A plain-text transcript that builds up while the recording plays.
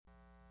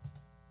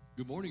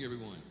Good morning,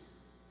 everyone.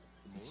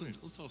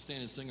 Let's all stand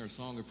and sing our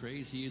song of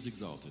praise. He is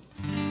exalted.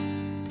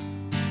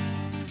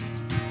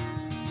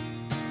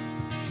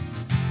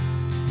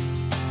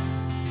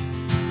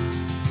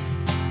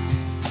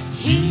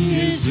 He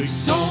is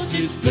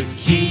exalted, the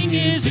King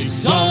is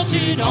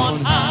exalted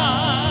on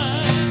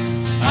high.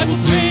 I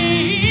will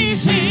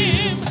praise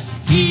him.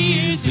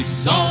 He is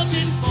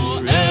exalted,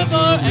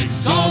 forever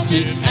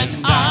exalted,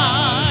 and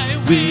I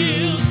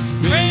will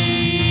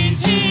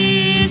praise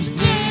his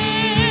name.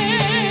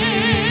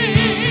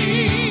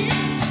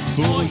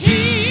 For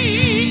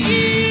he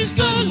is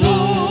the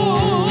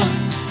Lord,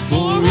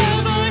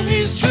 forever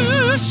his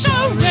truth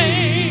shall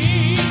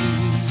reign.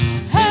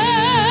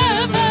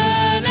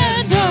 Heaven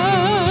and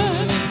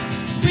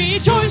earth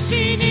rejoice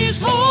in his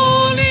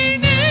holy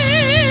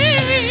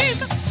name.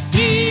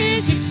 He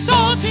is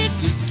exalted,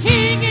 the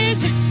King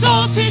is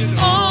exalted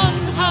on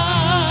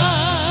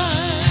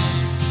high.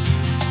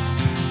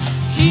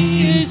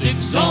 He is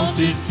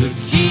exalted, the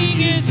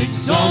King is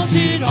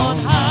exalted on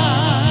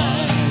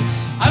high.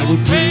 I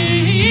will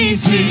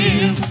praise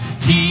him.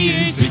 He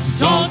is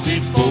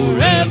exalted,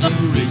 forever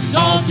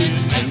exalted,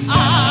 and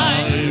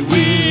I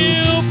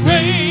will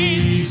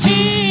praise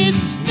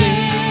his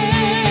name.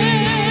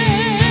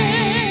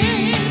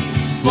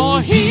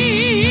 For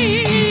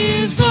he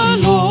is the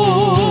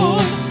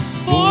Lord,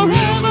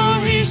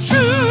 forever his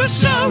truth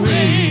shall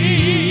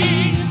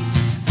reign.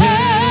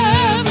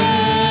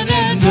 Heaven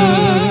and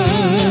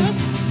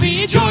earth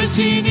rejoice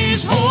in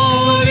his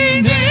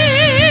holy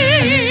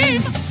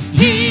name.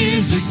 He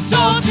is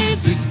exalted,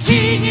 the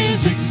King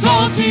is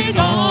exalted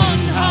on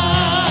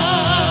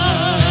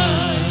high.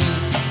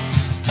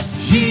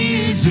 He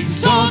is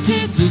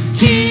exalted, the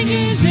King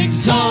is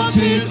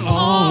exalted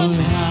on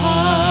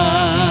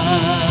high.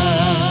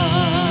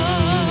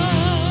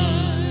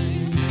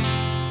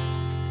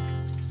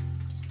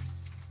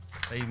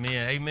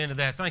 Amen. Amen to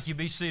that. Thank you.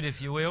 Be seated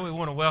if you will. We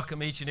want to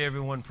welcome each and every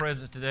one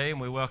present today,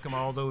 and we welcome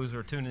all those who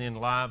are tuning in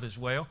live as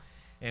well.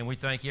 And we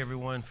thank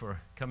everyone for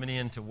coming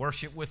in to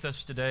worship with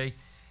us today.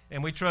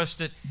 And we trust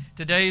that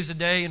today is a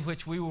day in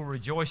which we will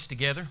rejoice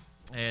together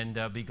and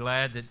be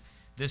glad that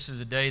this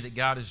is a day that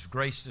God has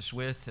graced us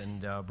with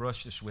and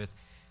brushed us with.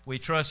 We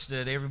trust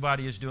that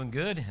everybody is doing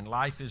good and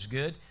life is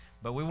good,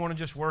 but we want to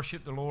just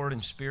worship the Lord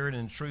in spirit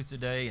and in truth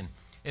today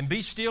and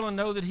be still and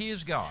know that he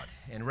is God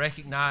and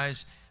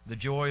recognize the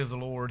joy of the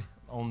Lord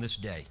on this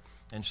day.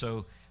 And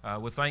so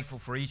we're thankful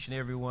for each and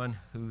every one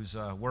who's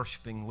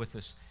worshiping with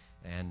us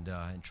and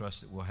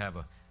trust that we'll have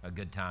a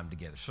good time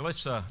together. So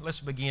let's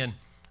begin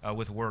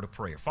with a word of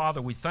prayer.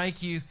 Father, we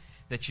thank you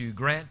that you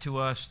grant to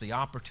us the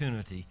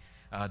opportunity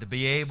to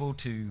be able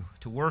to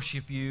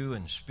worship you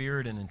in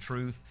spirit and in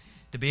truth,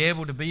 to be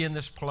able to be in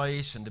this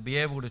place and to be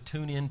able to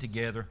tune in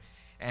together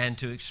and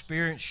to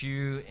experience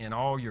you in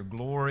all your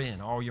glory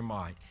and all your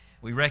might.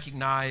 We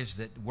recognize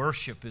that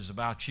worship is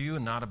about you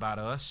and not about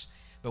us,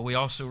 but we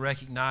also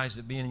recognize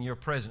that being in your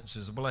presence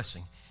is a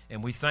blessing.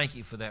 And we thank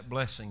you for that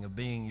blessing of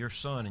being your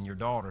son and your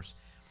daughters.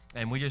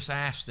 And we just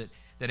ask that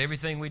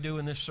everything we do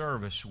in this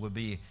service will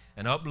be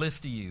an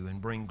uplift to you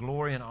and bring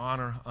glory and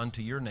honor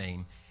unto your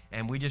name.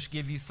 And we just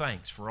give you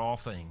thanks for all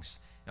things,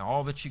 and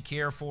all that you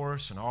care for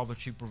us and all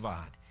that you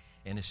provide.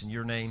 And it's in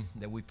your name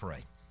that we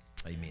pray.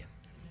 Amen.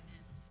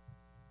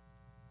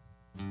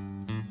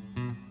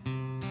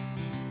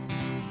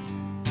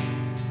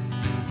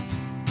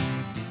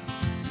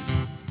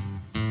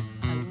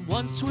 I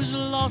once was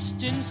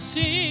lost in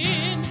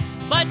sin,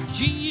 but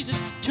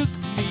Jesus took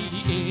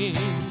me in.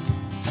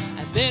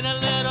 And then a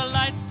little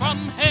light from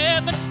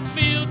heaven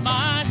filled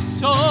my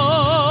soul.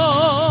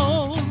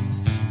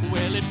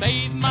 Well, it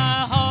bathed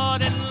my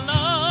heart in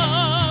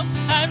love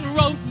and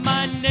wrote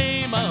my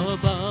name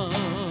above.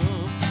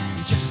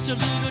 Just a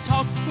little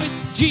talk with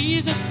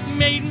Jesus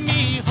made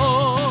me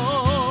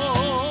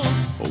whole.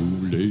 Oh,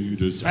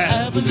 ladies,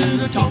 Have a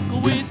little talk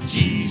with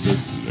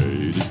Jesus.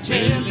 ladies,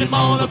 Tell him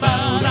all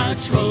about our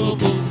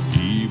troubles.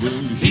 he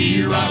will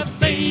Hear our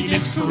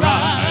faintest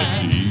cry.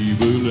 he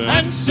will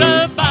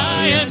Answer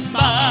by and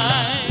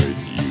by. when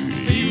you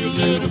Feel a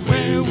little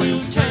prayer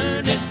will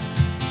turn it.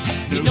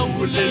 You know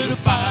a little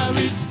fire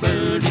is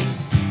burning.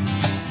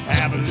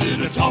 Have a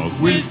little talk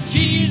with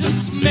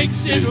Jesus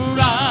makes it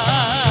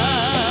right.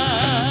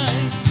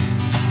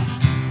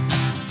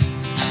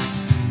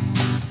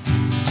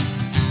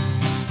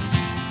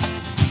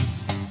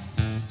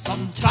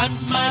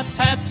 Sometimes my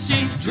path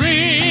seems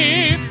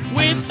drear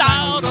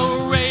without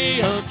a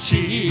ray of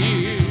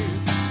cheer.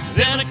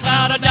 Then a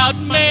cloud of doubt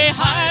may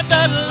hide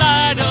the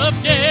light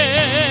of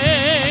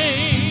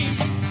day.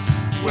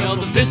 Well,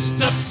 the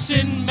mist of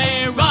sin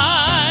may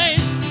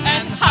rise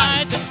and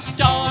hide the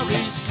starry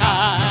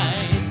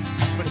skies,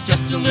 but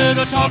just a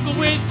little talk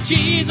with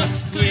Jesus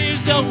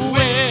clears the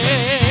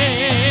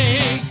way.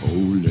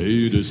 Oh,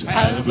 ladies,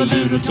 Have a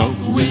little talk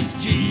with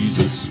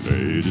Jesus.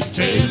 ladies,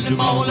 Tell him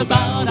all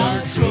about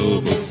our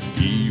troubles.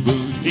 he will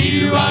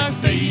Hear our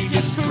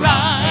faintest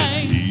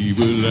cry. he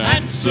will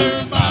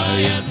Answer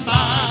by and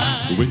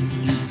by. when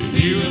you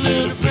Hear a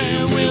little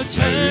prayer will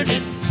turn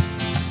it.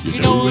 You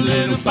know a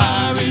little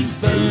fire is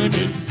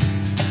burning.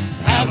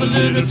 Have a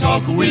little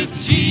talk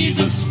with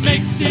Jesus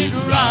makes it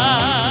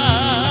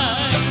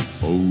right.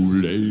 Oh,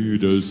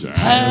 let us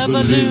Have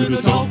a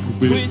little talk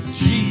with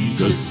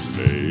Jesus.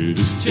 Let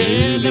us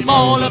Tell him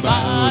all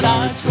about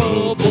our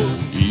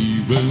troubles.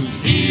 evil,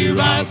 Hear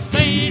our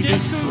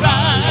faintest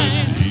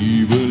cry.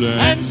 evil,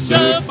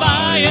 Answer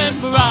by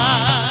and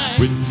by.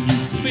 when you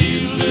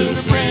Feel a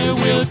little prayer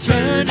will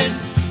turn it.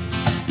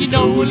 You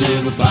know a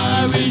little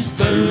fire is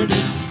burning.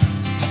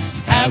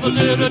 Have a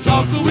little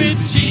talk with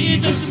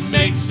Jesus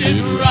makes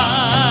it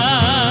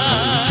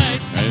right.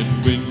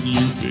 and when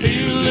you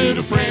Feel a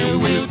little prayer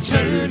will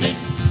turn it.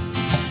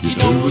 You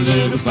know a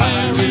little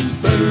fire is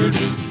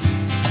burning.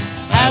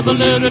 Have a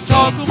little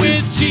talk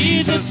with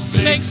Jesus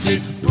makes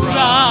it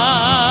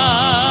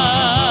right.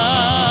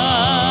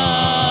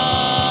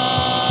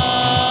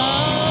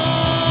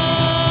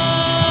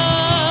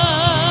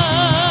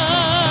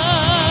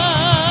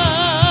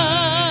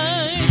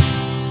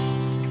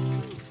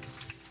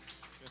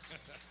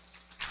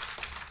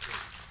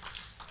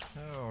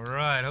 All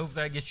right. Hope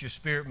that gets your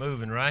spirit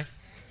moving, right?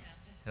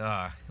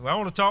 Well, I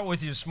want to talk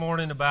with you this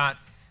morning about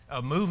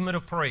a movement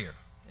of prayer.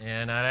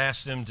 And I'd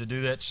asked them to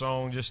do that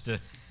song just to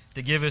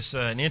give us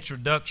an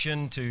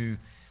introduction to,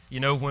 you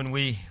know, when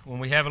we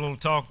have a little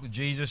talk with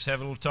Jesus, have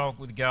a little talk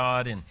with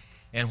God,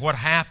 and what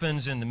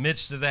happens in the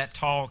midst of that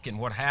talk, and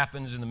what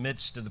happens in the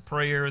midst of the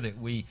prayer that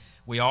we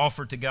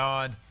offer to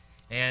God,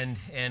 and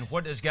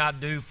what does God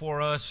do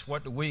for us?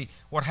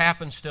 What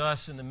happens to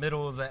us in the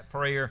middle of that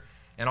prayer?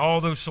 And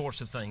all those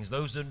sorts of things.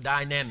 Those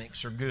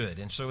dynamics are good.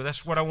 And so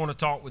that's what I want to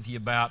talk with you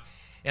about.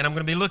 And I'm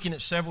going to be looking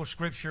at several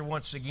scripture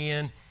once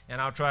again, and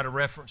I'll try to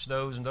reference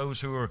those. And those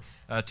who are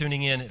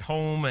tuning in at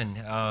home and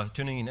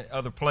tuning in at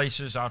other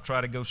places, I'll try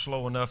to go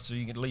slow enough so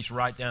you can at least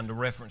write down the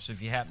reference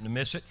if you happen to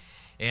miss it.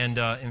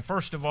 And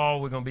first of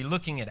all, we're going to be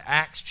looking at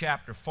Acts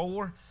chapter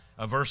 4,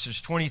 verses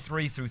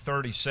 23 through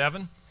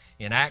 37.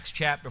 In Acts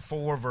chapter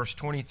 4, verse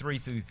 23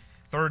 through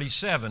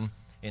 37,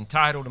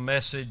 entitled a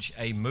message,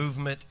 A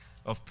Movement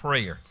of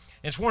Prayer.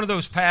 It's one of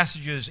those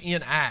passages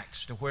in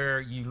Acts to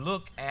where you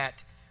look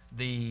at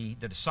the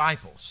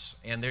disciples,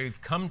 and they've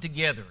come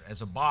together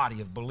as a body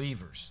of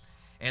believers,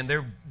 and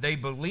they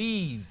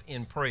believe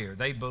in prayer.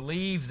 They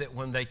believe that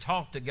when they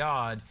talk to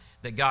God,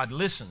 that God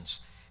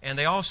listens. And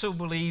they also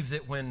believe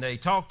that when they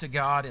talk to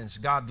God and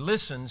God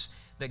listens,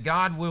 that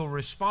God will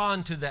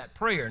respond to that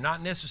prayer,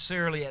 not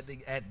necessarily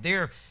at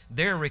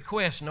their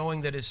request,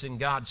 knowing that it's in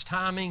God's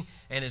timing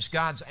and it's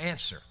God's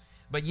answer.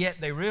 But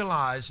yet they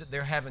realize that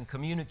they're having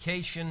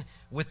communication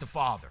with the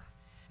Father.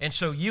 And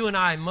so you and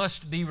I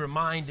must be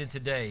reminded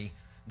today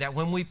that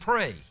when we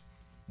pray,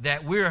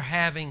 that we're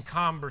having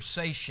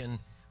conversation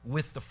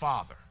with the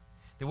Father,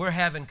 that we're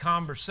having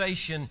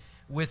conversation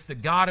with the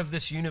God of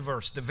this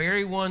universe, the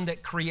very one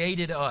that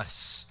created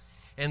us,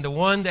 and the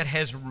one that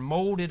has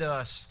molded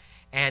us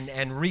and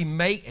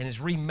is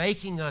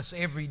remaking us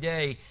every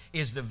day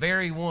is the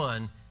very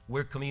one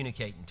we're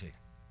communicating to.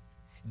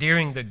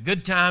 During the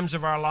good times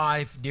of our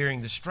life,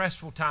 during the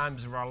stressful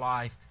times of our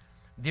life,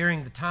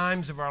 during the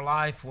times of our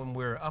life when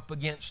we're up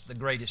against the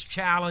greatest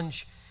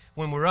challenge,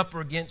 when we're up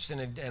against,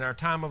 in our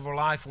time of our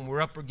life, when we're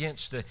up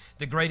against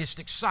the greatest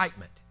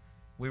excitement,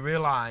 we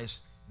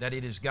realize that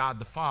it is God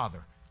the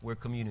Father we're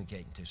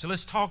communicating to. So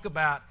let's talk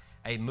about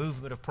a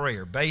movement of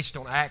prayer based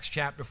on Acts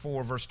chapter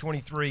 4, verse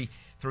 23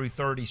 through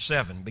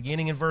 37.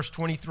 Beginning in verse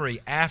 23,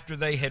 after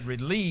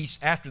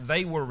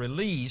they were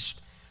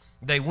released,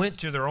 they went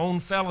to their own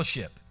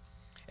fellowship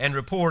and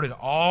reported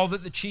all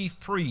that the chief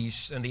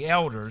priests and the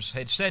elders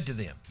had said to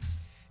them.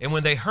 And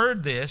when they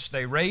heard this,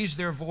 they raised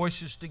their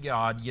voices to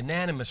God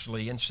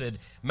unanimously and said,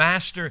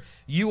 Master,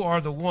 you are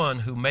the one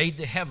who made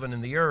the heaven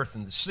and the earth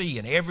and the sea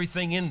and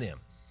everything in them.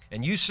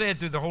 And you said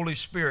through the Holy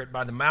Spirit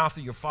by the mouth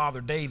of your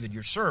father David,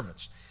 your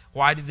servants,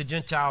 why did the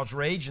Gentiles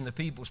rage and the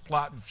peoples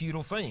plot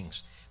futile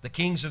things? The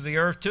kings of the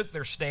earth took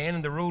their stand,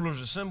 and the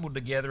rulers assembled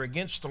together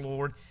against the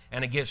Lord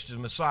and against his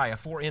Messiah.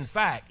 For in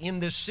fact, in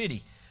this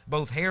city,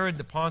 both Herod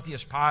the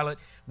Pontius Pilate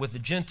with the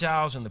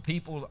Gentiles and the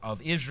people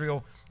of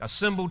Israel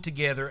assembled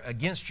together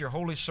against your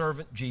holy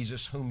servant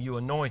Jesus, whom you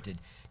anointed,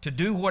 to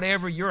do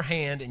whatever your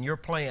hand and your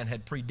plan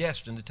had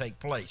predestined to take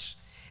place.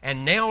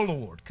 And now,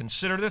 Lord,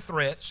 consider the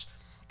threats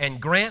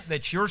and grant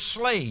that your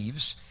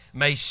slaves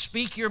may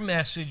speak your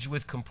message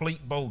with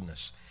complete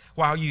boldness,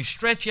 while you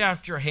stretch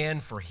out your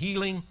hand for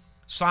healing,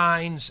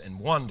 signs, and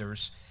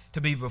wonders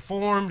to be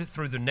performed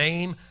through the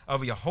name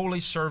of your holy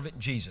servant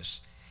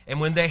Jesus.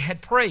 And when they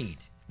had prayed,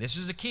 this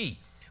is the key,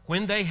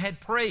 when they had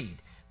prayed,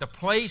 the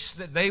place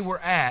that they were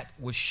at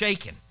was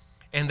shaken,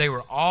 and they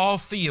were all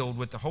filled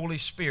with the Holy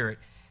Spirit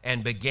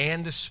and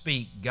began to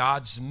speak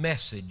God's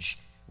message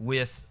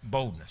with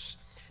boldness.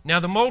 Now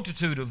the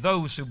multitude of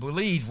those who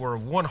believed were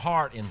of one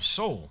heart and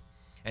soul,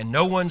 and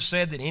no one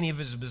said that any of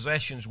his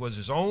possessions was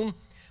his own,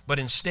 but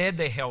instead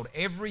they held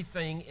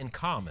everything in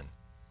common.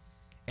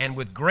 And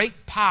with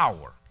great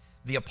power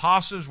the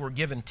apostles were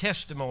given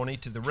testimony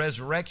to the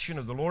resurrection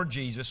of the Lord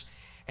Jesus,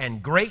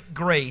 and great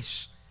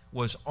grace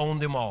was on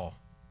them all.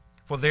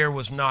 For there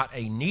was not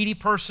a needy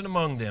person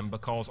among them,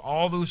 because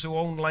all those who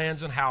owned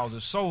lands and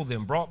houses sold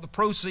them, brought the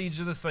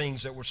proceeds of the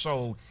things that were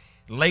sold,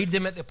 laid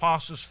them at the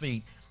apostles'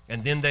 feet,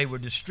 and then they were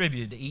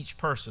distributed to each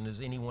person as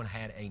anyone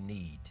had a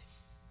need.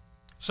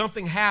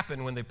 Something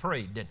happened when they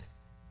prayed, didn't it?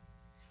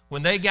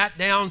 When they got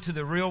down to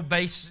the real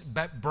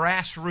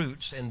brass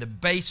roots and the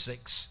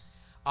basics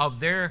of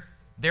their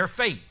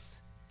faith,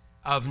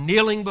 of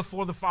kneeling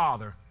before the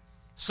Father,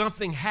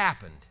 something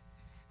happened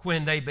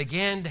when they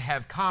began to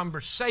have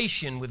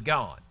conversation with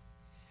God.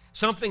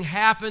 Something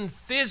happened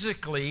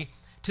physically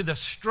to the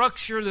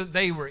structure that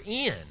they were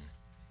in,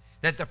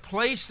 that the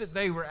place that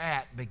they were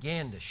at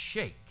began to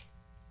shake.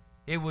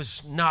 It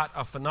was not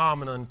a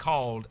phenomenon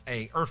called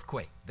an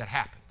earthquake that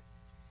happened.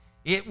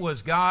 It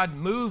was God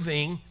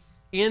moving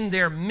in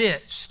their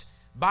midst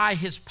by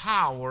His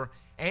power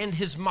and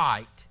His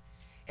might,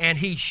 and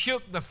He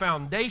shook the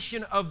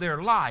foundation of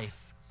their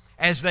life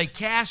as they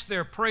cast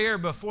their prayer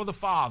before the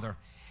Father,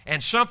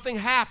 and something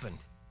happened,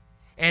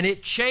 and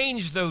it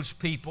changed those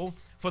people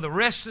for the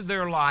rest of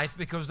their life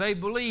because they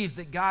believed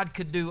that God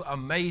could do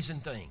amazing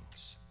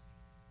things.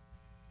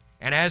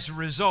 And as a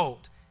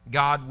result,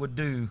 God would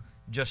do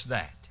just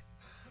that.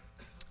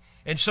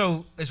 And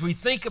so, as we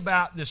think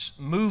about this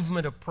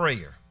movement of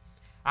prayer,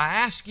 I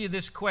ask you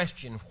this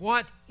question: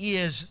 what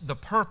is the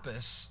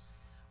purpose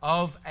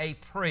of a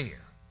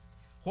prayer?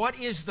 What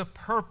is the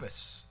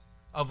purpose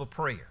of a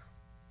prayer?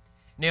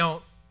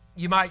 Now,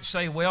 you might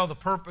say, well, the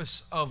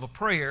purpose of a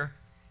prayer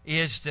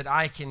is that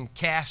I can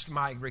cast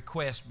my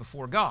request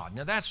before God.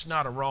 Now, that's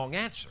not a wrong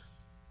answer.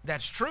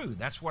 That's true.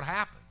 That's what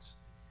happens.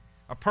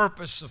 A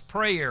purpose of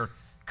prayer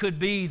could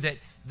be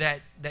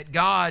that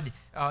God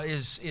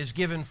is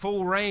given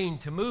full reign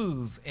to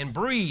move and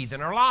breathe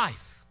in our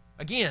life.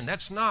 Again,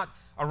 that's not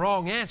a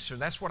wrong answer.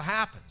 That's what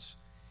happens.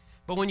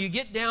 But when you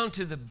get down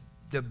to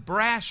the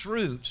brass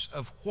roots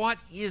of what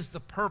is the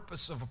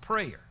purpose of a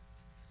prayer,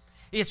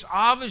 it's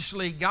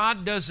obviously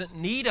God doesn't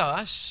need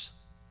us.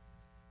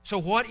 So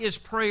what is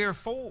prayer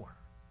for?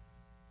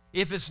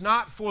 If it's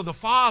not for the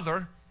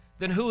Father,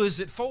 then who is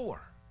it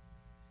for?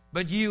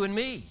 But you and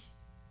me.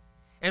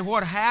 And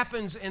what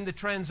happens in the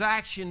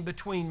transaction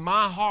between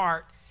my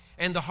heart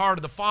and the heart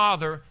of the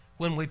Father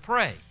when we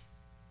pray?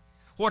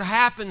 What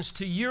happens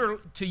to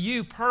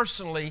you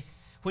personally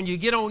when you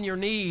get on your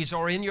knees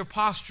or in your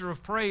posture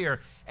of prayer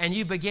and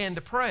you begin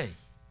to pray?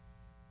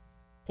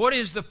 What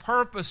is the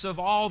purpose of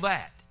all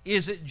that?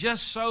 Is it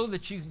just so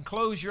that you can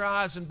close your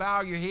eyes and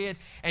bow your head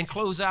and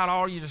close out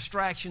all your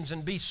distractions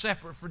and be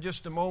separate for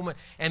just a moment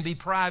and be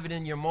private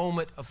in your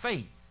moment of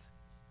faith?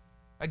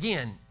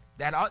 Again,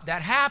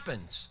 that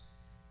happens,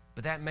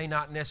 but that may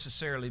not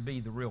necessarily be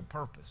the real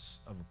purpose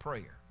of a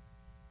prayer.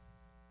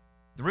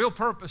 The real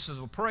purpose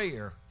of a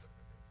prayer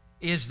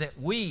is that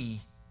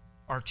we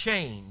are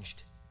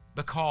changed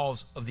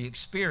because of the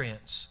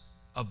experience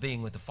of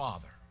being with the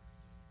Father.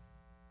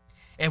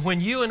 And when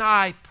you and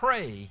I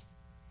pray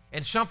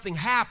and something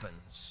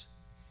happens,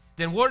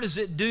 then what does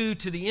it do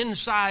to the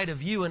inside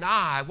of you and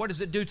I? What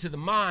does it do to the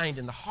mind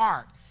and the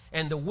heart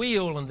and the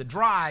will and the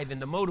drive and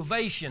the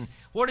motivation?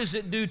 What does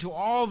it do to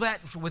all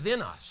that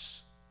within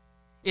us?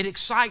 It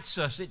excites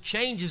us, it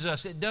changes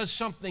us, it does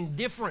something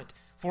different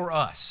for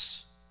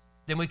us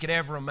than we could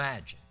ever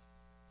imagine.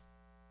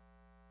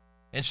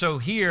 And so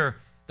here,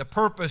 the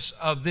purpose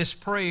of this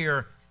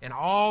prayer and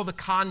all the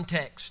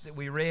context that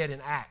we read in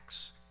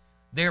Acts,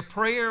 their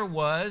prayer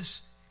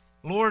was,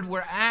 Lord, we're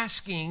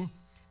asking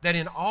that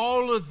in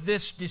all of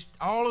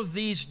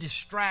these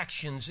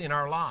distractions in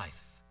our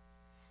life,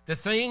 the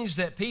things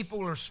that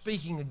people are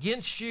speaking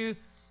against you,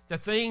 the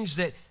things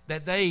that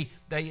they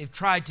have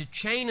tried to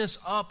chain us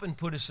up and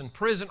put us in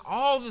prison,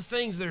 all the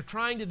things they're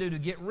trying to do to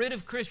get rid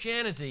of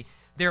Christianity,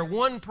 their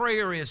one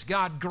prayer is,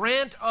 God,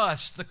 grant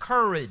us the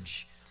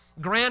courage,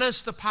 grant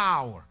us the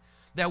power,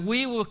 that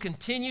we will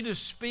continue to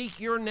speak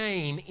your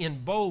name in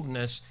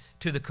boldness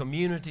to the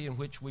community in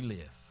which we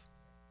live.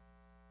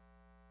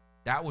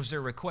 That was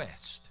their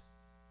request.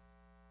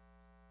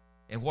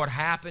 And what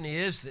happened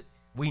is that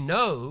we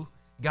know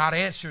God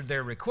answered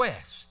their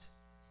request.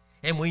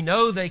 And we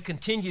know they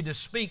continued to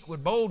speak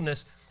with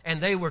boldness,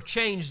 and they were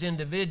changed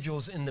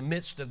individuals in the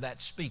midst of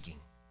that speaking.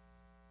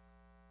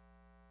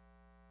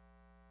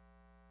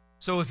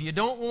 So if you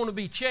don't want to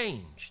be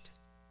changed,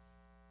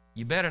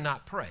 you better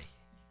not pray.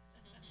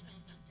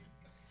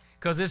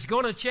 Because it's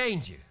going to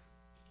change you.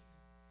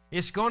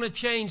 It's going to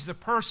change the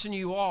person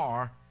you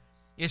are.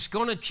 It's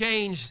going to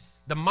change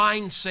the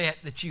mindset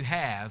that you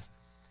have.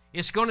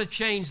 It's going to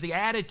change the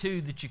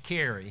attitude that you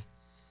carry.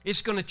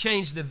 It's going to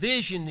change the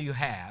vision that you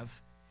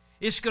have.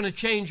 It's going to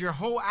change your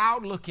whole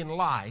outlook in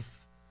life.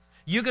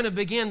 You're going to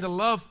begin to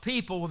love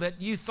people that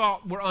you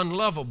thought were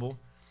unlovable,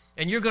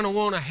 and you're going to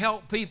want to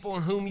help people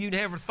in whom you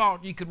never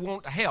thought you could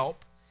want to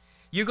help.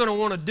 You're going to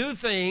want to do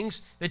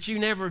things that you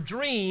never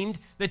dreamed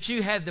that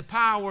you had the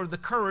power or the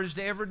courage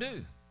to ever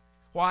do.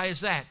 Why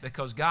is that?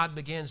 Because God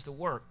begins to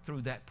work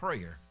through that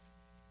prayer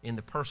in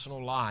the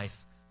personal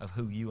life of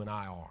who you and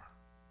I are.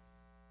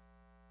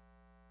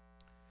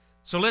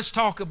 So let's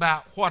talk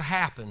about what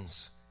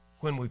happens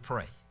when we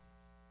pray.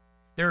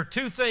 There are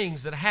two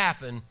things that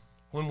happen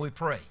when we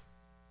pray.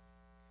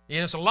 And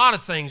there's a lot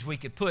of things we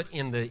could put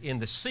in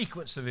the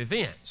sequence of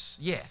events,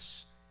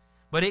 yes.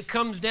 But it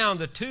comes down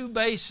to two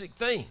basic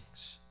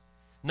things.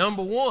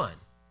 Number one,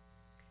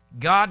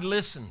 God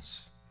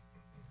listens.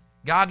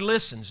 God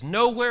listens.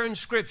 Nowhere in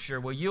Scripture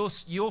will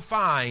you'll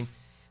find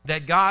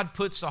that God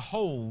puts a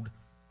hold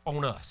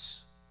on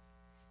us,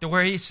 to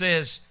where He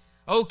says,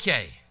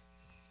 okay,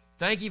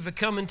 thank you for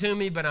coming to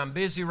me, but I'm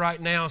busy right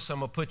now, so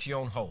I'm going to put you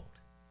on hold.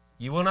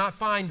 You will not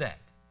find that.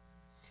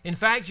 In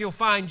fact, you'll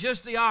find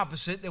just the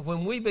opposite, that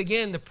when we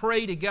begin to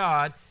pray to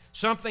God,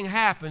 something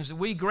happens, that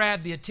we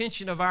grab the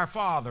attention of our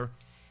Father,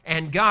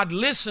 and God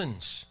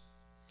listens.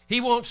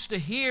 He wants to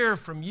hear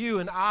from you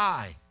and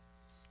I.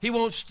 He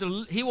wants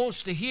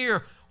to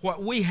hear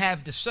what we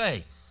have to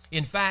say.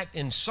 In fact,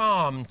 in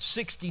Psalm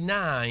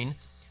 69,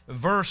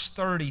 verse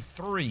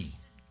 33,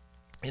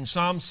 in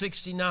Psalm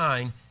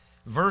 69,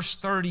 verse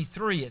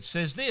 33, it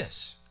says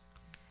this,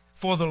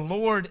 "For the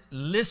Lord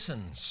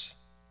listens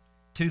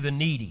to the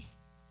needy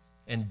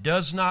and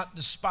does not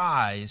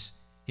despise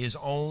His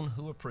own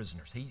who are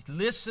prisoners." He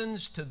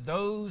listens to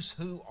those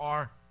who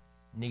are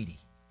needy.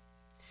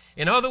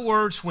 In other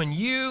words, when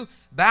you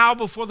bow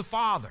before the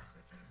Father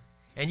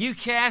and you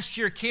cast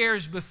your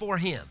cares before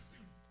Him,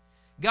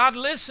 God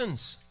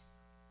listens.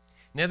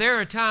 Now, there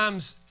are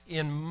times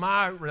in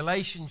my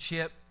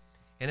relationship,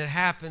 and it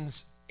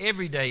happens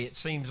every day, it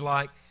seems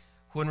like,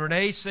 when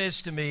Renee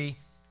says to me,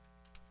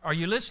 "Are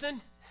you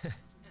listening?"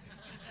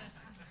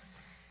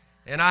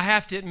 And I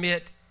have to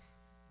admit,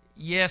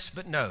 yes,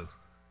 but no.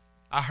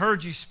 I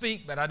heard you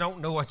speak, but I don't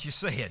know what you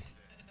said.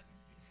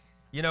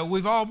 You know,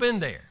 we've all been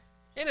there.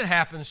 And it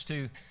happens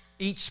to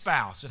each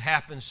spouse. It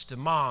happens to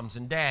moms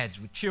and dads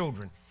with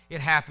children.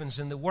 It happens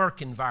in the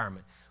work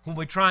environment. When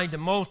we're trying to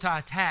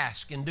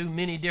multitask and do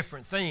many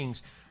different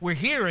things, we're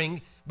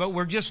hearing, but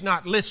we're just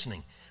not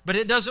listening. But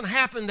it doesn't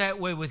happen that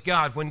way with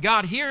God. When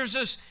God hears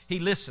us, He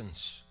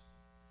listens.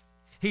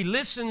 He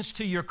listens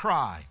to your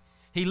cry.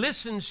 He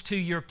listens to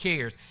your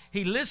cares.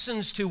 He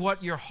listens to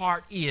what your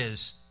heart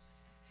is.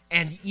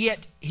 And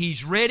yet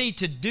He's ready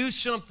to do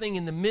something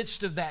in the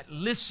midst of that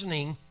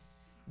listening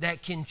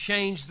that can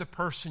change the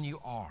person you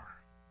are.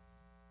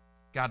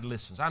 God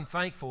listens. I'm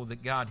thankful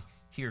that God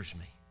hears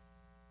me.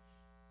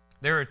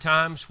 There are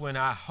times when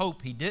I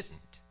hope He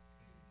didn't.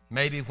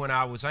 Maybe when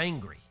I was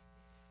angry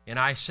and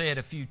I said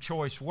a few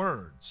choice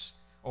words,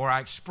 or I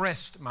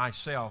expressed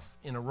myself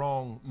in a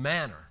wrong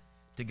manner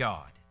to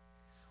God.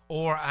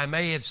 Or I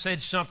may have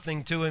said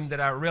something to Him that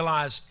I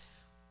realized,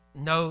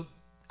 no,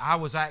 I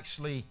was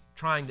actually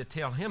trying to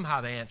tell Him how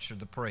to answer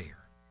the prayer.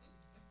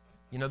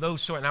 You know,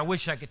 those sort, and I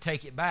wish I could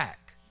take it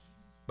back,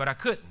 but I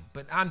couldn't.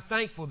 But I'm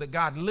thankful that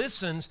God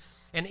listens,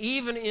 and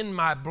even in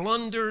my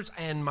blunders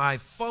and my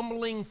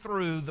fumbling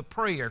through the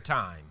prayer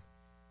time,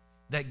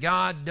 that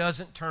God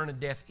doesn't turn a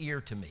deaf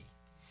ear to me.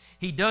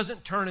 He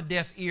doesn't turn a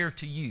deaf ear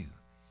to you.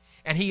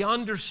 And He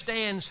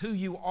understands who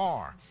you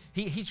are.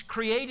 He's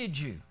created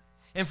you.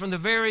 And from the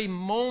very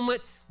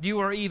moment you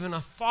are even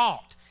a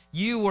thought,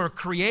 you were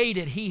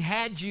created. He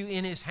had you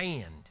in His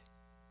hand.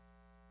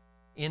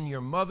 In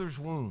your mother's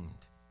womb,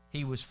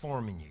 He was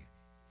forming you.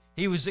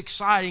 He was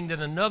exciting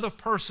that another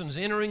person's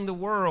entering the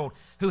world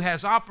who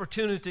has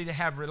opportunity to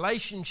have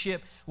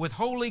relationship with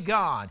holy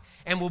God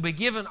and will be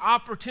given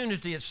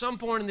opportunity at some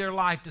point in their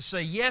life to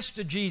say yes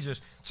to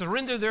Jesus,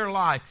 surrender their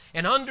life,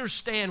 and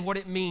understand what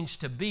it means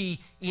to be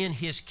in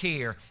His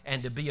care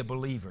and to be a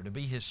believer, to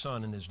be His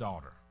son and His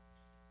daughter.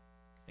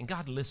 And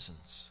God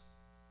listens,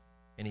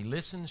 and He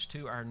listens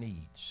to our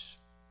needs.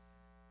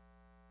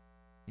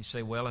 You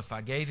say, well, if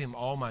I gave Him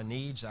all my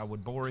needs, I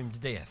would bore Him to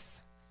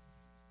death.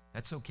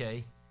 That's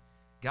okay.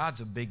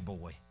 God's a big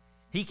boy.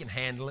 He can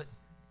handle it.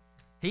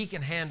 He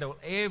can handle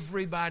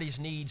everybody's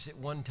needs at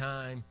one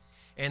time,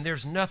 and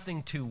there's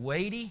nothing too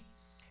weighty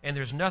and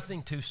there's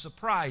nothing too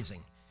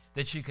surprising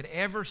that you could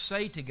ever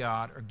say to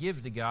God or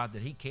give to God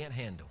that He can't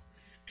handle.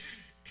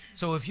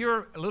 So if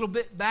you're a little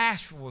bit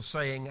bashful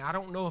saying, I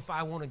don't know if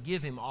I want to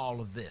give Him all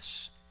of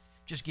this,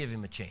 just give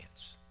Him a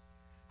chance.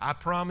 I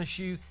promise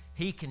you,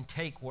 He can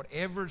take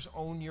whatever's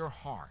on your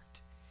heart,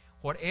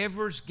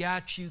 whatever's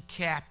got you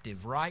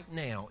captive right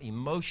now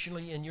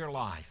emotionally in your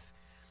life,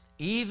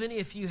 even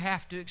if you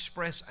have to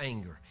express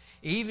anger,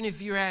 even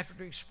if you have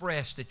to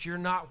express that you're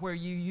not where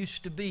you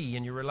used to be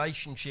in your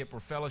relationship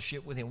or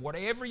fellowship with Him,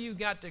 whatever you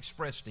got to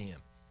express to Him,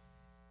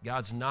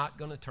 God's not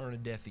going to turn a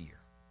deaf ear.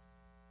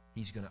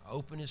 He's going to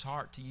open His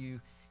heart to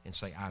you and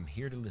say, I'm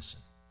here to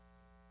listen.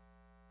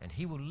 And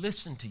He will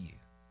listen to you.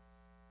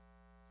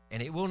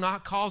 And it will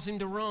not cause Him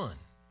to run.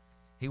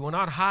 He will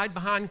not hide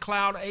behind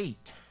cloud 8.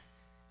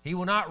 He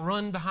will not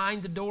run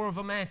behind the door of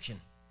a mansion.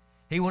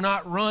 He will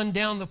not run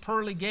down the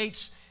pearly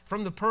gates,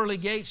 from the pearly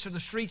gates or the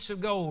streets of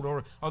gold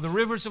or the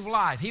rivers of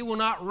life. He will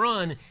not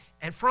run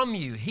from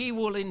you. He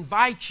will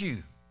invite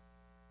you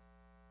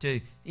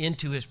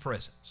into His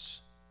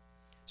presence.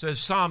 So as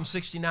Psalm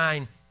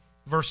 69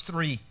 verse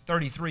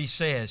 33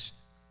 says,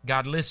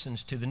 God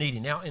listens to the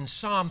needy. Now in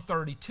Psalm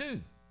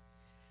 32,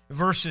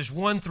 verses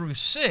 1 through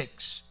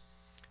 6,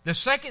 The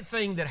second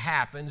thing that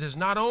happens is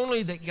not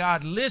only that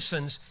God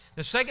listens,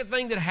 the second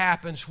thing that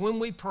happens when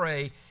we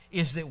pray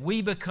is that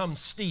we become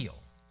still.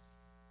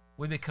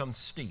 We become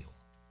still.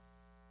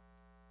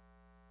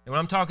 And when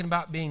I'm talking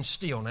about being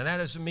still, now that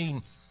doesn't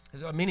mean,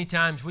 many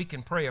times we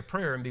can pray a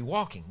prayer and be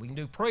walking. We can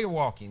do prayer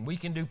walking. We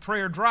can do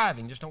prayer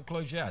driving. Just don't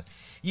close your eyes.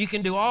 You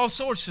can do all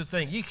sorts of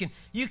things.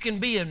 You can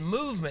be in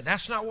movement.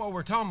 That's not what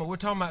we're talking about. We're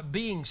talking about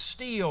being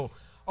still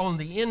on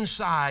the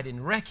inside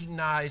and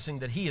recognizing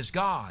that He is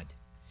God,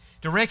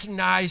 to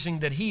recognizing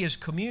that He is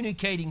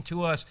communicating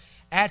to us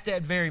at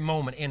that very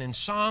moment. And in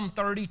Psalm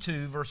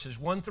 32, verses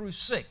 1 through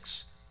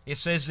 6, it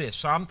says this,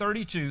 Psalm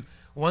 32,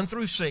 1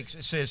 through 6,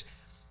 it says,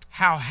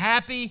 "How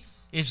happy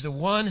is the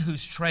one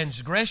whose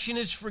transgression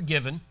is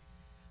forgiven,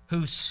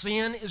 whose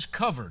sin is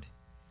covered.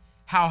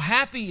 How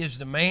happy is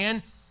the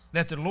man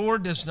that the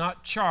Lord does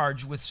not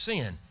charge with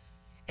sin,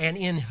 and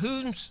in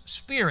whose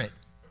spirit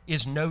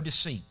is no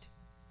deceit.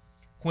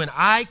 When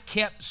I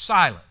kept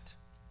silent,"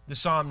 the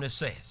psalmist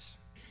says,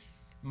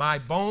 "my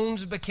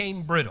bones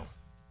became brittle,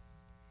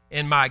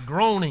 and my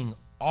groaning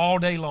all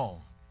day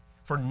long.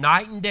 For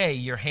night and day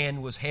your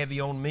hand was heavy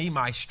on me.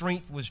 My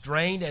strength was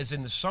drained as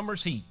in the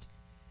summer's heat.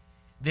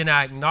 Then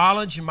I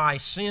acknowledged my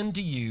sin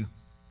to you.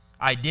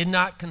 I did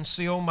not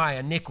conceal my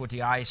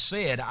iniquity. I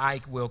said,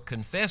 I will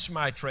confess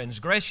my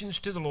transgressions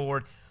to the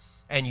Lord,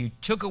 and you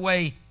took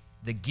away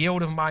the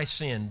guilt of my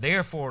sin.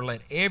 Therefore,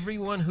 let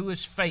everyone who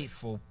is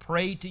faithful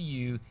pray to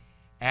you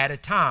at a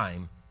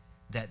time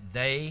that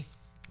they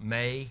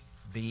may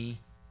be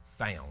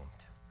found."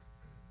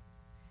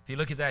 If you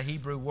look at that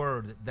Hebrew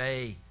word, that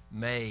they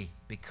may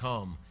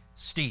become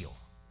still,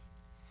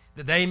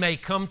 that they may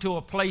come to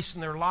a place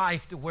in their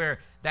life to where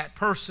that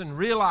person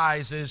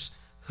realizes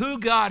who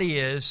God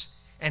is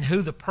and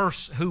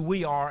who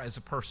we are as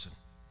a person.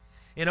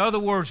 In other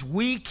words,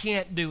 we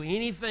can't do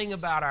anything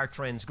about our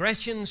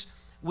transgressions.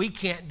 We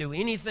can't do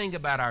anything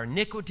about our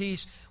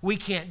iniquities. We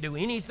can't do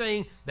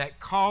anything that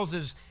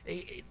causes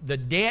the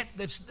debt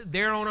that's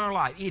there on our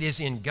life. It is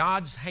in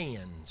God's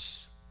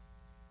hands.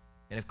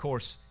 And of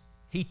course,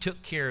 He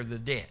took care of the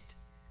debt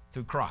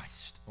through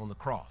Christ on the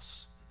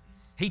cross.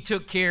 He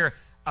took care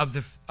of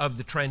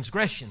the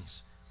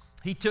transgressions.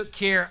 He took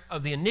care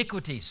of the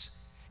iniquities.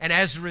 And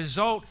as a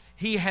result,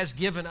 He has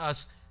given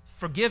us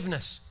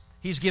forgiveness.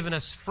 He's given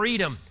us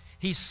freedom.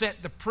 He's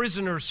set the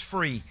prisoners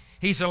free.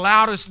 He's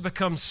allowed us to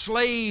become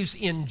slaves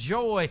in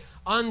joy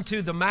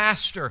unto the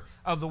Master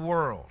of the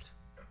world,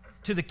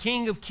 to the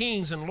King of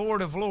Kings and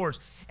Lord of Lords.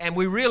 And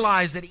we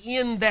realize that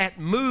in that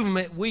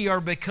movement we are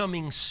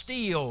becoming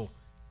still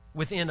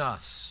within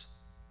us,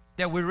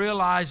 that we're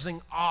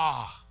realizing,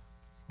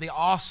 the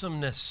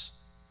awesomeness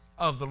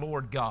of the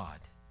Lord God,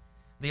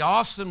 the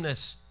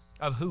awesomeness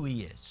of who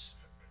He is,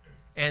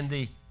 and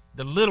the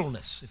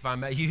littleness, if I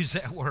may use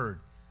that word,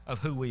 of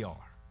who we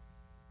are.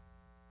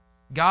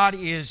 God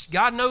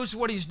knows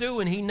what He's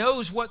doing. He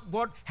knows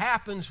what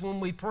happens when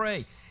we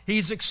pray.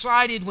 He's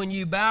excited when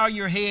you bow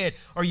your head,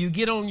 or you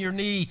get on your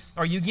knee,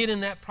 or you get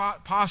in that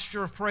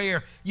posture of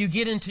prayer. You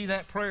get into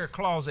that prayer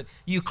closet.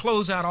 You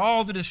close out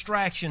all the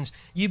distractions.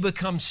 You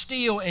become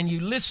still and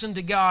you listen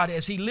to God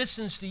as He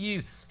listens to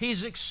you.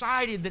 He's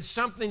excited that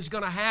something's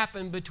going to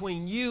happen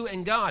between you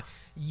and God.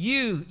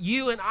 You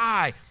and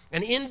I,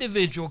 an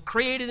individual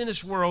created in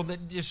this world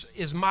that just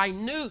is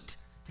minute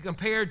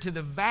compared to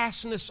the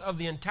vastness of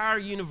the entire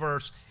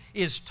universe,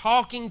 is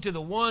talking to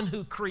the one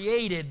who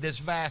created this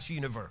vast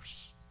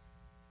universe.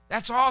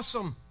 That's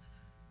awesome.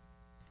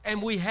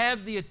 And we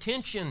have the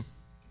attention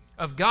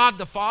of God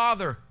the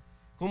Father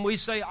when we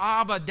say,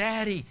 "Abba,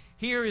 Daddy,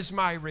 here is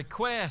my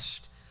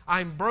request.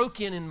 I'm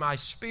broken in my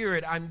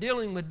spirit. I'm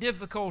dealing with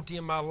difficulty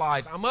in my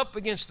life. I'm up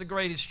against the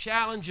greatest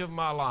challenge of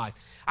my life.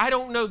 I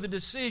don't know the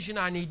decision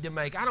I need to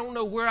make. I don't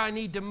know where I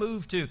need to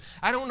move to.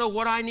 I don't know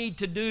what I need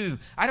to do.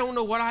 I don't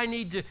know what I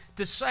need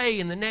to say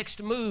in the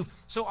next move.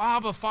 So,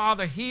 Abba,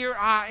 Father, here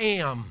I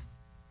am."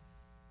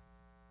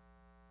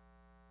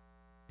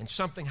 And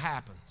something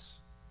happens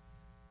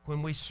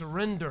when we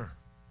surrender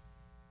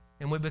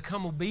and we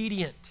become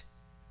obedient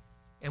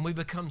and we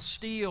become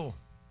still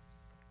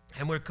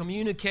and we're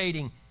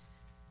communicating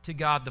to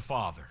God the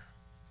Father.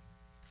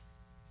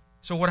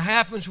 So what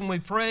happens when we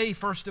pray?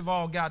 First of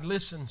all, God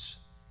listens.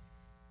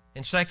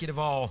 And second of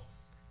all,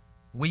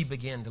 we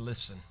begin to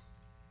listen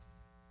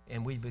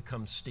and we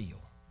become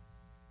still.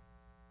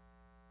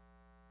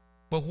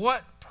 But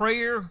what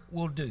prayer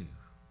will do?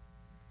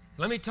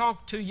 Let me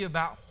talk to you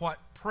about what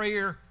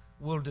prayer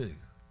will do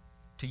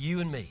to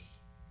you and me,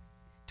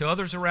 to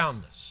others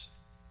around us,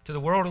 to the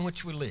world in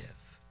which we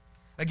live.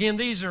 Again,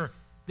 these are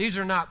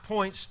not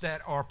points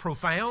that are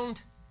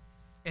profound,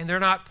 and they're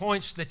not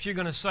points that you're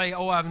going to say,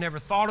 "Oh, I've never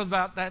thought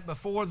about that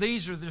before."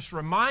 These are just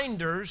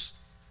reminders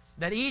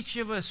that each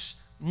of us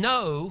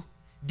know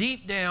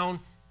deep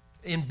down,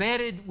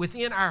 embedded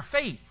within our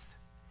faith,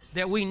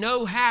 that we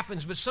know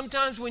happens. But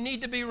sometimes we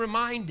need to be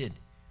reminded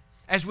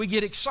as we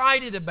get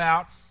excited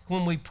about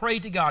when we pray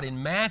to God.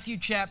 In Matthew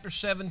chapter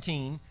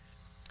 17,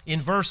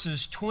 in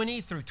verses 20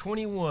 through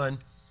 21,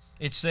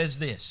 it says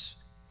this.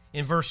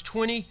 In verse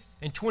 20,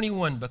 And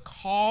 21,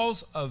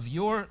 because of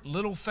your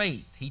little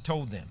faith, he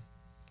told them,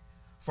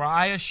 for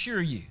I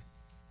assure you,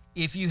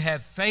 if you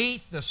have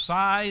faith the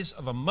size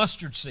of a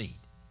mustard seed,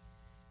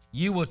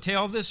 you will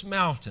tell this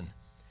mountain,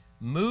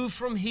 move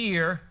from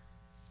here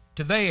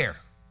to there,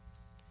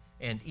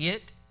 and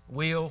it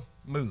will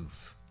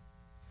move.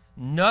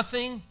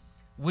 Nothing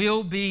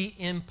will be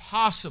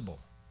impossible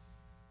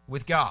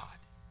with God,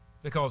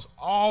 because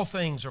all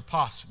things are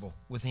possible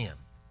with Him.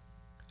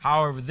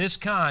 However, this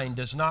kind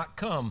does not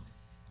come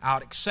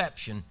out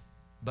exception,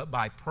 but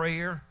by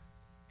prayer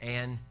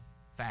and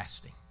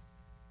fasting.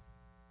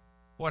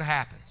 What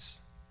happens?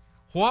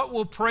 What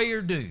will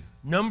prayer do?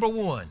 Number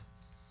one,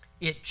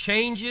 it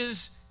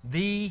changes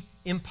the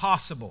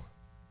impossible.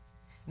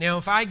 Now,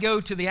 if I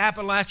go to the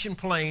Appalachian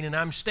Plain and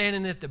I'm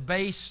standing at the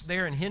base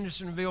there in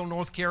Hendersonville,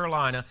 North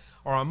Carolina,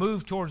 or I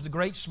move towards the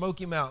Great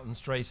Smoky Mountains,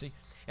 Tracy,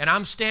 and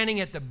I'm standing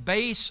at the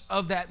base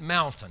of that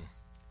mountain,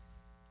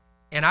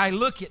 and I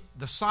look at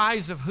the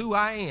size of who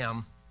I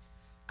am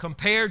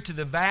compared to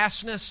the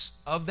vastness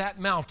of that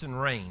mountain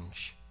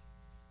range,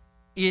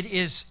 it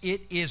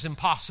is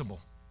impossible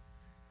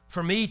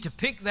for me to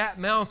pick that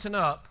mountain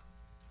up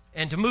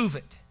and to move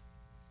it.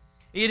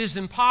 It is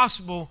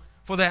impossible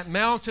for that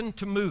mountain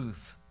to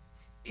move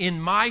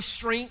in my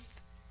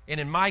strength and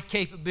in my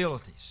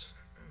capabilities.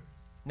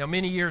 Now,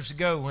 many years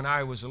ago when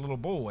I was a little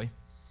boy,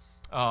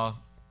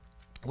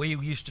 we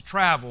used to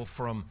travel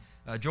from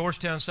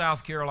Georgetown,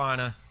 South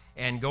Carolina,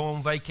 and go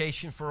on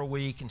vacation for a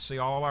week and see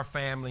all our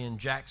family in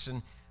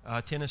Jackson,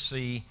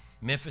 Tennessee,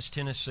 Memphis,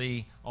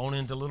 Tennessee, on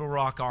into Little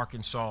Rock,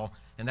 Arkansas,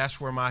 and that's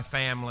where my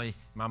family,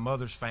 my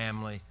mother's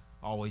family,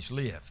 always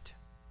lived.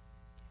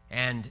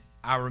 And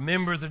I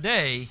remember the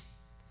day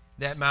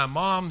that my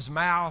mom's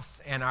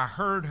mouth, and I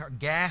heard her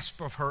gasp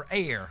of her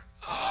air.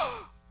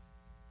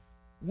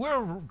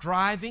 We're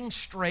driving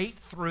straight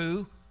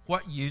through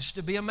what used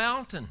to be a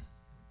mountain.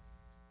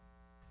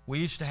 We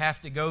used to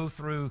have to go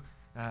through,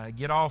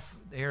 get off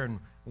there in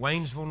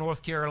Waynesville,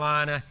 North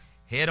Carolina,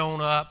 head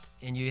on up,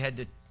 and you had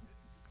to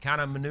kind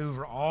of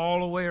maneuver all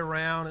the way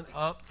around and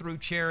up through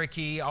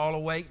Cherokee, all the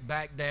way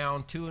back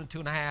down,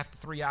 2.5 to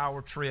 3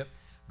 hour trip,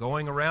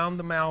 going around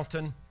the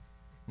mountain,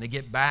 and to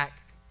get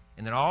back.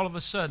 And then all of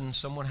a sudden,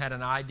 someone had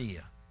an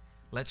idea.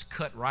 Let's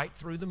cut right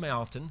through the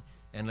mountain,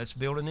 and let's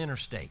build an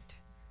interstate.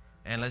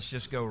 And let's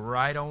just go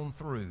right on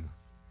through.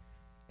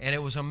 And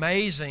it was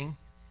amazing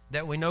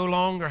that we no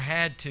longer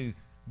had to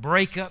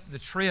break up the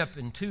trip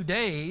in 2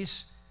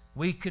 days.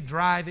 We could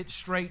drive it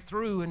straight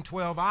through in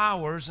 12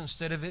 hours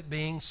instead of it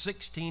being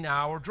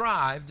 16-hour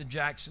drive to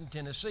Jackson,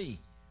 Tennessee.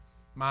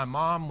 My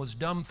mom was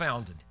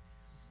dumbfounded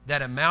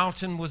that a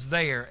mountain was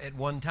there at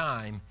one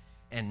time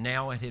and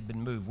now it had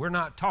been moved. We're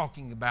not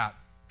talking about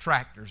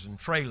tractors and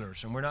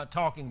trailers, and we're not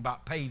talking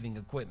about paving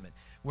equipment.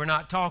 We're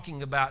not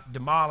talking about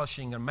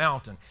demolishing a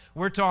mountain.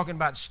 We're talking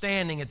about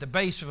standing at the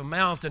base of a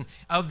mountain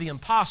of the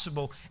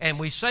impossible, and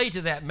we say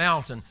to that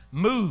mountain,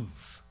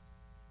 move,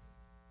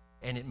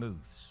 and it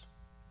moves.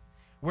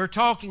 We're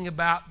talking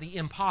about the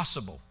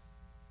impossible,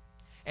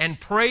 and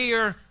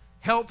prayer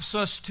helps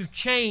us to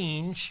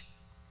change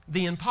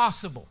the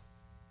impossible.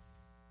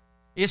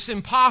 It's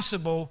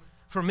impossible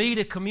for me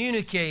to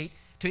communicate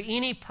to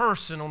any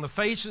person on the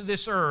face of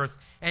this earth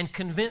and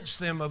convince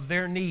them of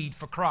their need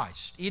for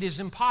Christ. It is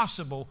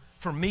impossible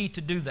for me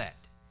to do that.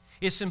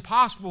 It's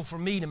impossible for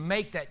me to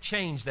make that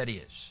change, that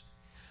is.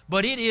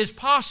 But it is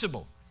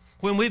possible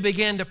when we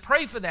begin to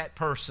pray for that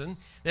person,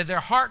 that their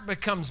heart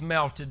becomes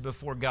melted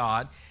before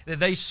God, that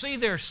they see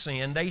their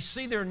sin, they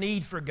see their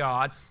need for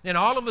God, and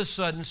all of a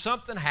sudden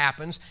something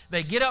happens.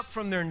 They get up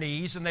from their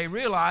knees and they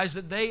realize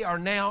that they are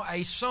now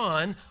a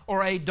son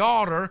or a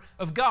daughter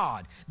of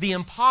God. The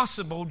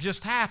impossible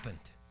just happened.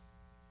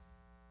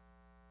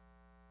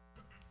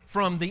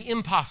 From the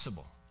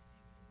impossible.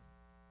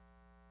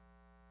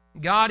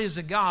 God is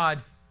a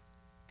God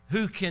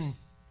who can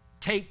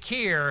take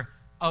care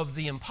of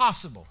the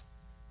impossible.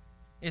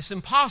 It's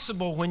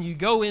impossible when you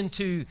go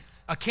into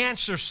a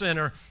cancer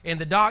center and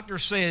the doctor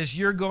says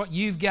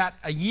you've got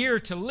a year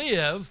to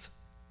live,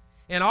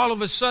 and all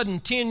of a sudden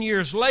 10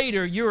 years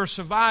later you're a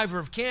survivor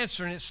of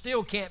cancer and it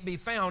still can't be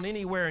found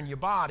anywhere in your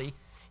body.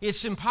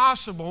 It's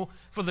impossible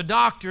for the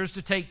doctors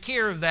to take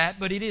care of that,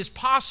 but it is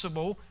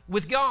possible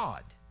with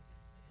God.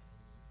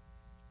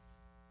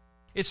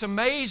 It's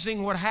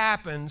amazing what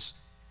happens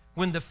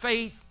when the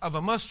faith of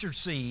a mustard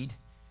seed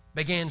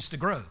begins to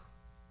grow.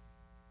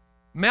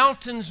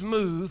 Mountains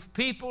move,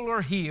 people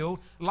are healed,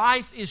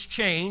 life is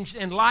changed,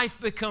 and life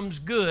becomes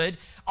good,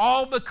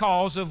 all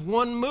because of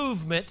one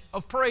movement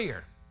of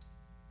prayer.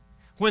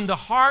 When the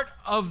heart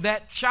of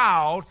that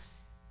child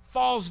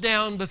falls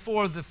down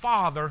before the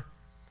Father,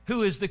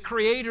 who is the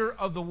creator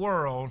of the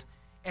world,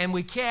 and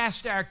we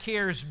cast our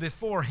cares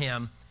before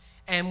Him,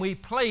 and we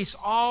place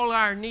all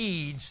our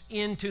needs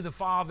into the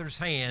Father's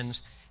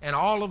hands, and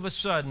all of a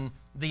sudden,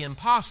 the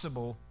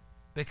impossible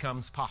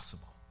becomes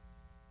possible.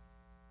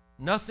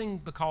 Nothing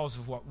because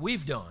of what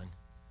we've done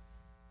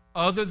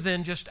other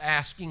than just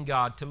asking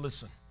God to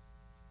listen.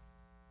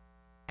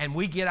 And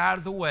we get out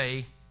of the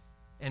way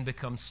and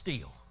become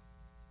still.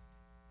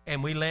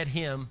 and we let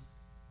Him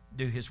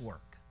do His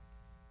work.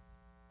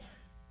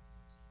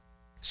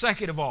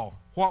 Second of all,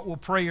 what will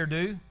prayer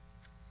do?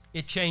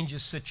 It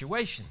changes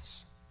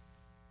situations.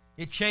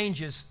 It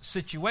changes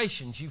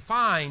situations. You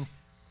find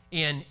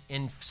in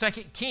 2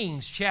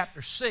 Kings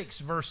chapter 6,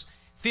 verse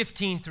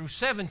 15 through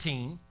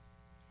 17,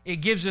 it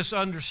gives us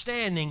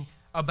understanding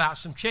about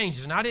some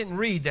changes. And I didn't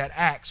read that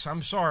Acts.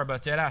 I'm sorry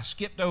about that. I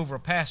skipped over a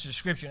passage of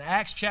Scripture. In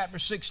Acts chapter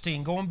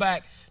 16, going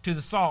back to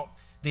the thought,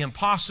 the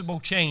impossible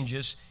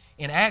changes,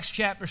 in Acts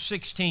chapter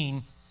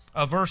 16,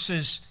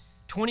 verses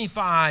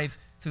 25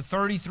 through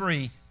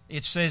 33,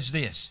 it says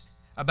this: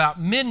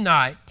 about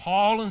midnight,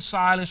 Paul and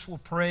Silas were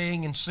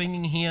praying and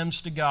singing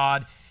hymns to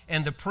God,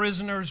 and the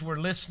prisoners were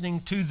listening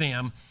to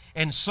them.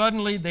 And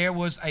suddenly there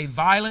was a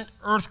violent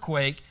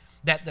earthquake,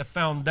 that the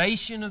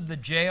foundation of the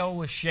jail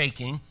was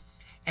shaking,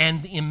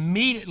 and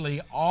immediately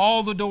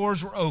all the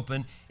doors were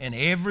open, and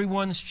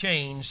everyone's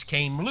chains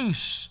came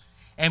loose.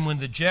 And when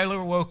the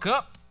jailer woke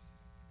up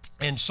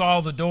and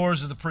saw the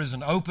doors of the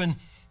prison open,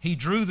 he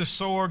drew the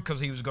sword because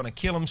he was going to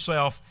kill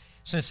himself,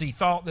 since he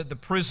thought that the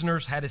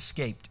prisoners had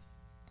escaped.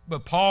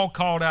 But Paul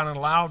called out in a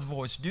loud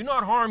voice, "Do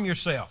not harm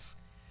yourself,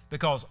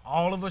 because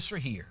all of us are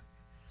here."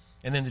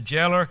 And then the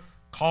jailer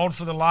called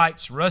for the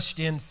lights, rushed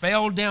in,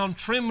 fell down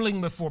trembling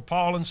before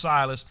Paul and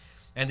Silas,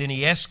 and then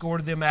he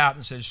escorted them out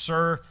and said,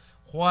 "Sir,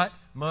 what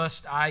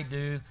must I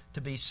do to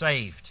be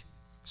saved?"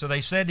 So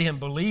they said to him,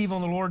 "Believe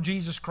on the Lord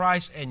Jesus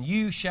Christ, and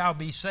you shall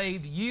be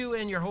saved, you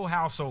and your whole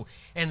household."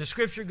 And the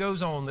Scripture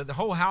goes on that the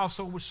whole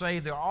household was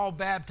saved. They're all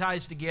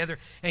baptized together,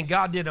 and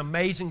God did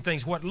amazing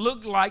things. What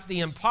looked like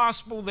the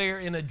impossible there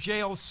in a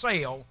jail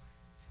cell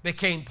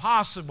became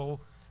possible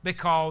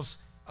because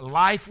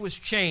life was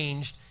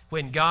changed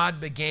when God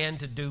began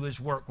to do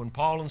His work. When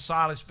Paul and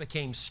Silas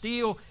became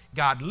still,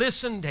 God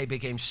listened, they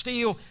became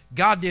still,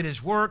 God did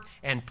His work,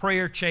 and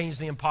prayer changed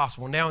the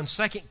impossible. Now in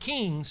 2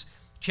 Kings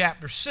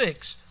chapter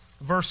 6,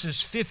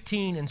 verses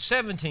 15 and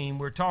 17,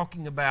 we're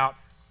talking about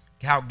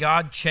how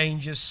God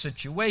changes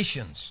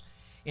situations.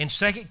 In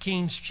 2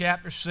 Kings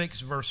chapter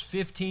 6, verse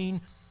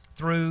 15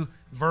 through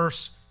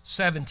verse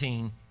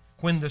 17,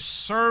 when the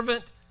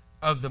servant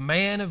of the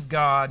man of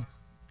God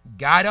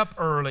got up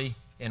early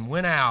and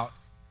went out,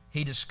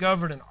 he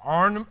discovered an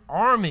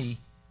army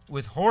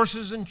with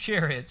horses and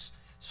chariots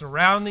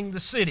surrounding the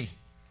city.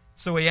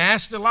 So he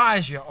asked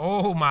Elijah,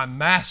 "Oh, my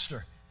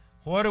master,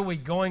 what are we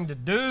going to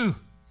do?"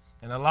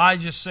 And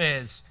Elijah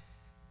says,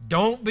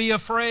 "Don't be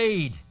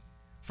afraid,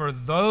 for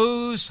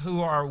those who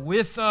are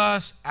with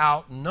us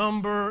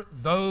outnumber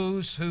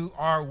those who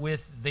are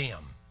with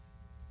them."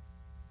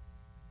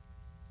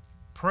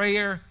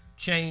 Prayer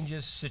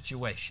changes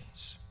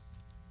situations.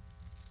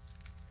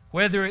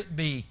 Whether it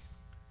be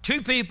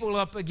two people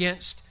up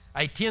against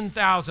a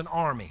 10,000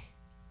 army,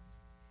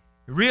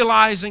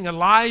 realizing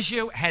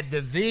Elijah had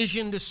the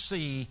vision to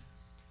see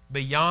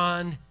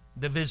beyond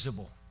the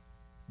visible,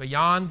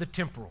 beyond the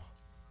temporal.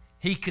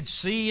 He could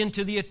see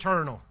into the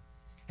eternal,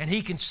 and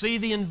he could see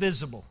the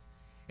invisible,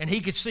 and he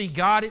could see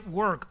God at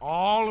work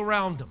all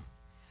around him.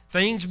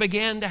 Things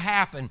began to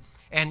happen,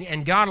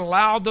 and God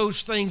allowed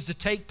those things to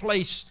take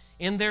place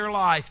in their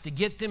life to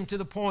get them to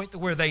the point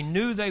where they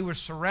knew they were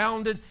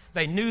surrounded,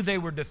 they knew they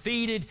were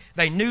defeated,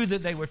 they knew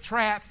that they were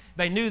trapped,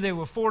 they knew they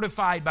were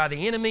fortified by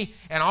the enemy,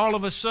 and all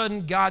of a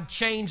sudden God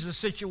changed the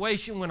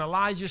situation when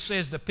Elijah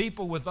says the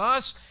people with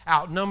us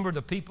outnumber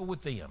the people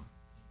with them.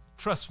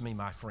 Trust me,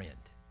 my friend.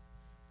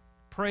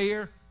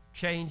 Prayer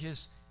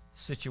changes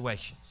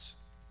situations.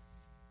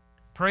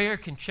 Prayer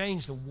can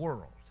change the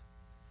world.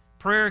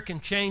 Prayer can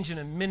change an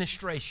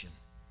administration.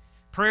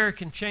 Prayer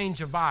can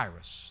change a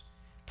virus.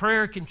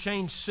 Prayer can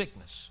change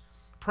sickness.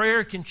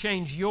 Prayer can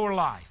change your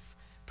life.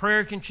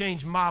 Prayer can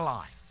change my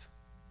life.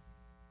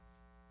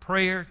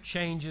 Prayer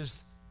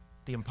changes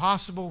the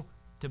impossible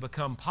to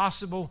become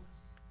possible,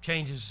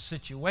 changes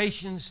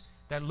situations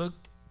that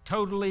looked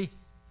totally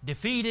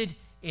defeated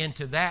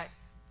into that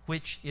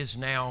which is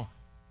now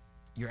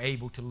you're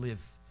able to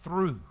live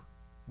through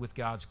with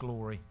God's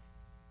glory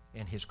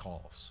and His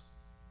cause.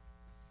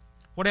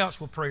 What else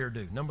will prayer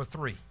do? Number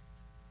 3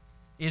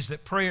 is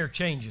that prayer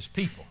changes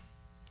people.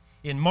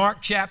 In Mark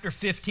chapter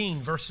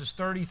 15, verses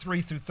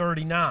 33 through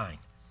 39,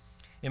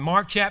 in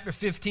Mark chapter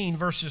 15,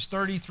 verses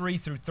 33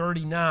 through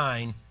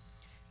 39,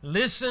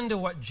 listen to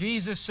what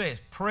Jesus says.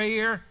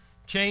 Prayer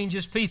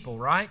changes people,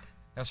 right?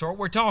 That's what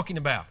we're talking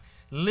about.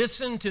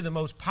 Listen to the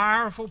most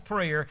powerful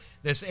prayer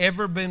that's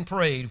ever been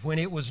prayed. When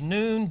it was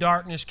noon,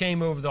 darkness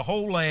came over the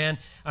whole land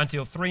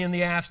until 3 in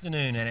the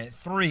afternoon. And at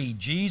 3,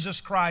 Jesus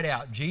cried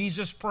out.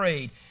 Jesus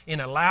prayed in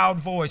a loud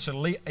voice,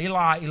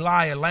 Eli,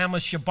 Eli,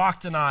 lama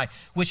sabachthani,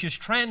 which is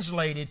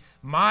translated,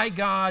 my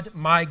God,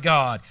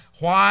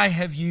 why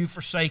have you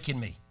forsaken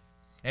me?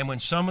 And when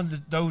some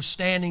of those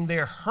standing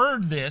there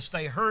heard this,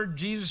 they heard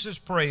Jesus'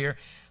 prayer,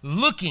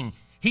 looking,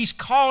 he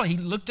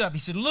looked up, he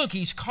said, "Look,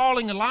 he's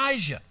calling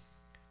Elijah."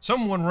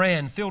 Someone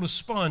ran, filled a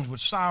sponge with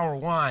sour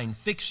wine,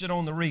 fixed it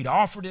on the reed,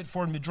 offered it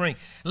for him to drink.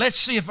 Let's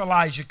see if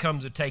Elijah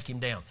comes to take him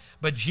down.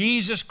 But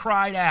Jesus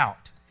cried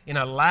out in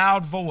a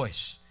loud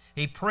voice.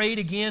 He prayed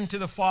again to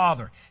the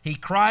Father. He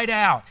cried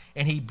out,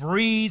 and he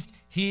breathed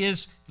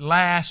his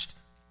last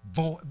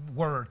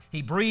word.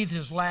 He breathed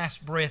his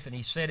last breath, and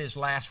he said his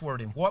last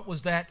word. And what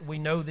was that we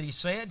know that he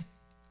said?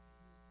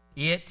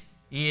 It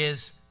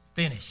is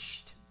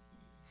finished.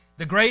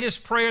 The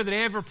greatest prayer that he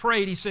ever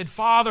prayed, he said,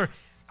 Father,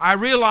 I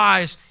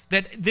realize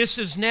that this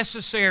is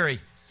necessary,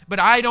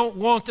 but I don't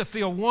want to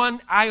feel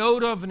one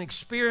iota of an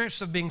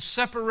experience of being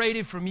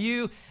separated from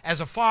you as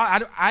a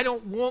father. I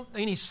don't want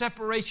any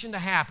separation to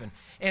happen.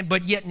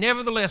 But yet,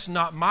 nevertheless,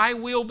 not my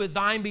will, but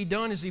thine be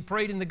done, as he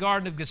prayed in the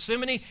Garden of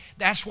Gethsemane.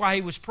 That's why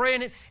he was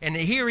praying it. And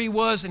here he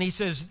was, and he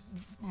says,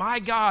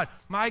 my God,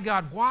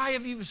 why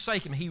have you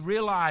forsaken me? He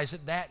realized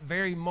at that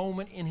very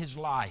moment in his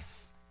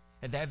life,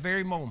 at that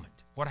very moment,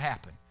 what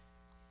happened?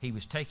 He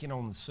was taking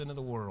on the sin of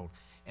the world.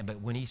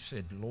 But when he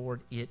said, Lord,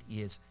 it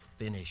is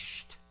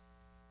finished,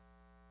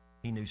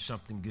 he knew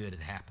something good had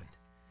happened.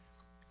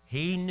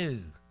 He knew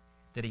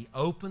that he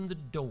opened the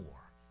door.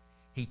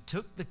 He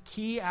took the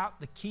key out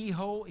the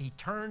keyhole. He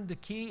turned the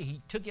key.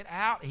 He took it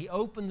out. He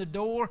opened the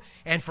door.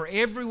 And for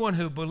everyone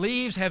who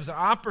believes has the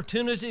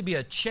opportunity to be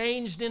a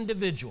changed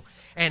individual.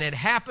 And it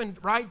happened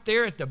right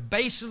there at the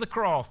base of the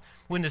cross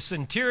when the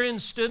centurion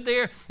stood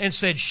there and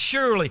said,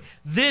 surely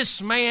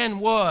this man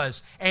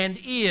was and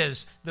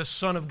is the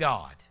Son of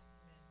God.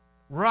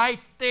 Right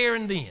there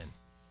and then,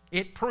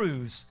 it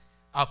proves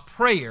a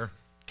prayer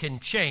can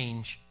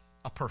change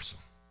a person.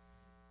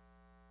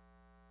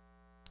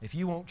 If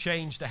you want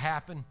change to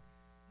happen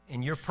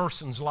in your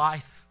person's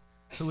life,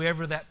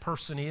 whoever that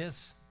person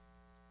is,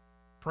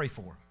 pray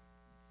for them.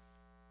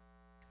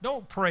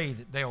 Don't pray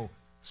that they'll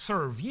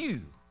serve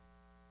you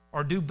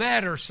or do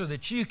better so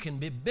that you can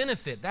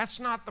benefit. That's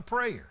not the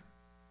prayer.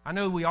 I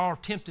know we are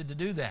tempted to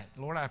do that.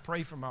 Lord, I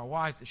pray for my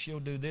wife that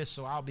she'll do this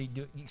so I'll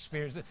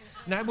experience it.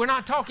 Now, we're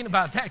not talking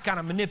about that kind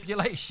of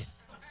manipulation.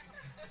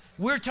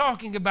 We're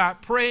talking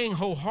about praying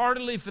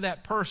wholeheartedly for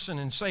that person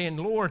and saying,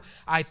 Lord,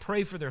 I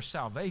pray for their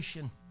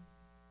salvation.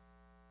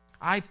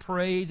 I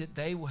pray that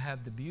they will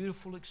have the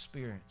beautiful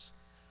experience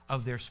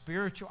of their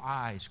spiritual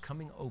eyes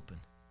coming open.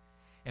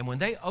 And when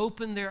they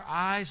open their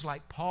eyes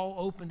like Paul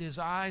opened his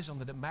eyes on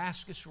the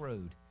Damascus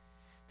Road,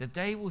 that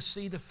they will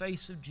see the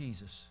face of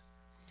Jesus.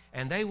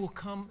 And they will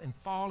come and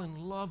fall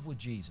in love with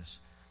Jesus.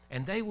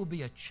 And they will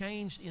be a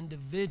changed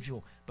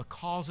individual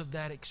because of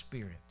that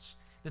experience.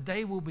 That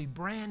they will be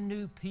brand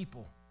new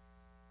people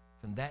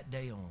from that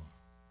day on.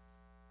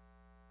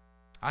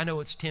 I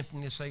know it's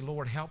tempting to say,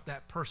 Lord, help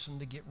that person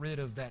to get rid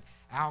of that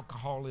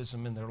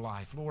alcoholism in their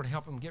life. Lord,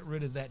 help them get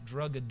rid of that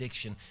drug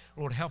addiction.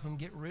 Lord, help them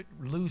get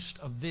loosed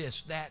of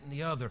this, that, and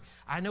the other.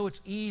 I know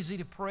it's easy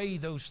to pray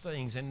those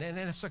things, and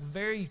it's a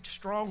very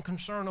strong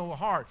concern of the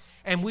heart,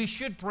 and we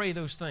should pray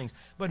those things.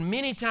 But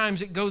many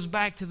times it goes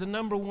back to the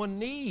number one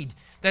need,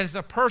 that if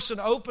the person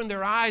opened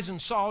their eyes and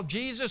saw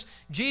Jesus,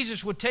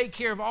 Jesus would take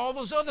care of all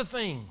those other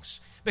things.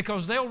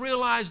 Because they'll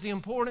realize the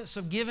importance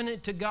of giving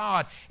it to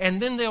God,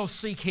 and then they'll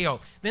seek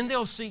help, then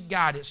they'll seek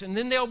guidance, and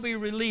then they'll be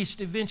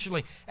released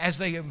eventually as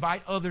they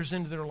invite others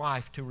into their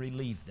life to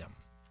relieve them.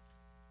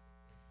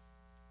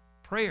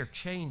 Prayer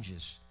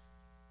changes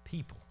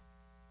people.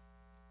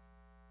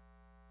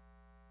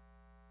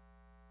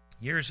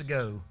 Years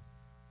ago,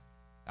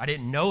 I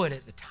didn't know it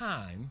at the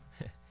time,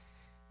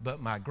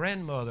 but my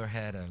grandmother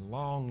had a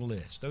long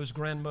list. Those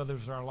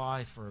grandmothers in our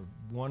life are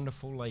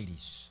wonderful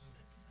ladies.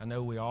 I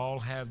know we all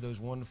have those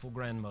wonderful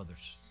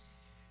grandmothers.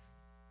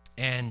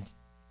 And,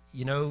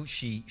 you know,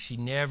 she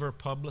never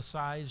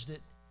publicized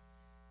it.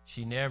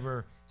 She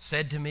never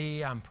said to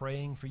me, I'm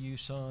praying for you,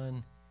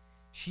 son.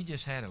 She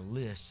just had a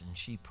list and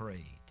she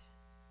prayed.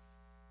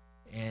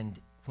 And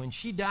when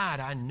she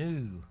died, I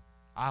knew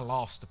I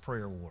lost the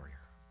prayer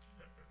warrior.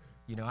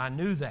 You know, I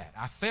knew that.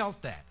 I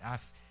felt that.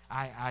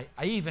 I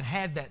even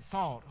had that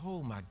thought,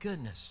 oh my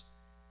goodness,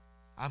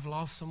 I've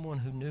lost someone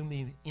who knew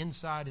me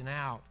inside and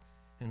out,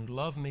 and who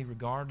loved me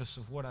regardless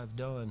of what I've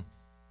done,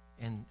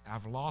 and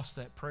I've lost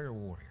that prayer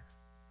warrior.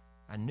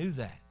 I knew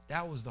that.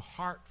 That was the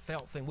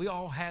heartfelt thing. We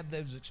all had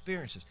those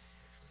experiences.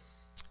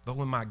 But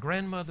when my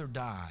grandmother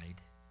died,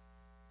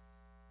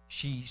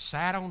 she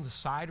sat on the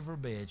side of her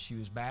bed. She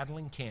was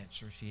battling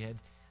cancer. She had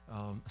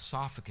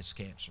esophagus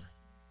cancer.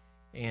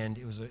 And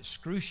it was an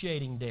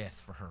excruciating death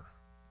for her.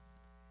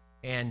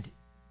 And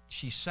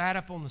she sat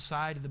up on the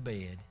side of the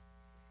bed,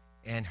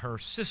 and her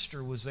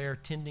sister was there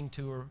tending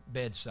to her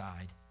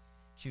bedside.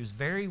 She was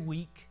very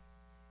weak.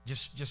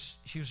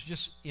 She was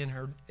just in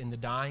the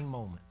dying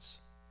moments.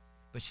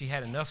 But she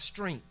had enough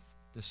strength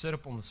to sit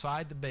up on the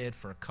side of the bed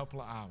for a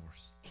couple of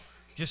hours.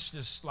 Just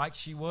as like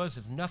she was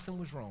if nothing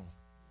was wrong.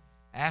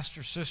 Asked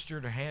her sister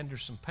to hand her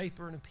some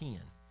paper and a pen.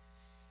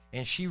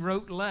 And she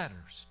wrote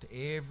letters to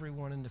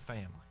everyone in the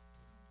family.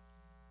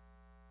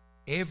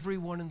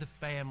 Everyone in the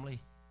family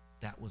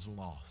that was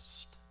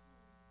lost.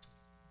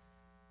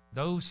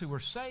 Those who were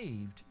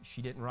saved,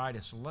 she didn't write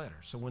us a letter.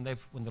 So when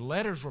the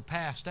letters were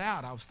passed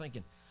out, I was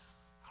thinking,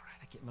 all right,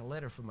 I get my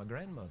letter from my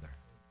grandmother.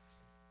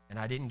 And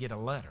I didn't get a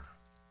letter.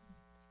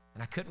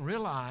 And I couldn't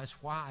realize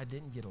why I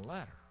didn't get a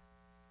letter.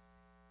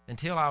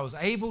 until I was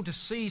able to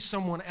see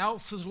someone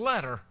else's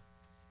letter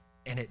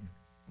and it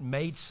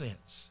made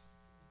sense.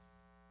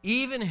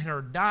 Even in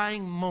her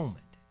dying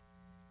moment,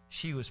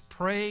 she was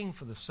praying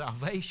for the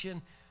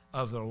salvation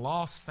of the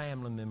lost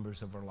family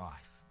members of her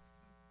life.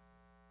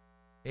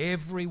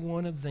 Every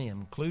one of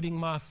them, including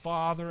my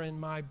father and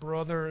my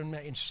brother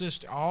and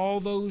sister, all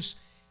those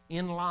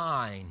in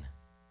line,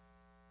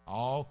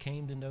 all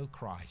came to know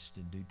Christ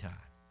in due time.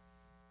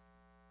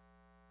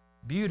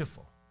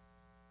 Beautiful.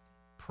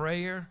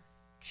 Prayer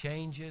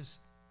changes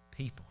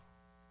people.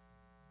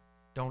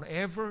 Don't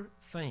ever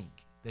think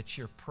that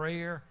your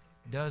prayer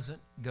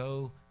doesn't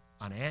go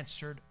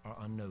unanswered or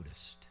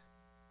unnoticed.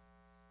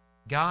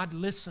 God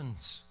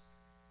listens.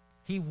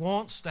 He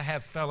wants to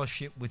have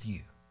fellowship with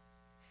you.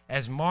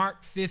 As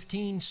Mark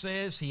 15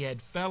 says, he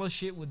had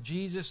fellowship with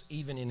Jesus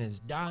even in his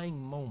dying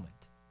moment.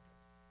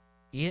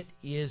 It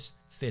is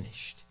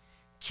finished.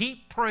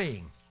 Keep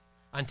praying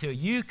until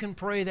you can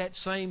pray that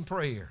same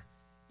prayer.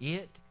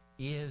 It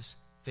is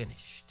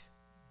finished.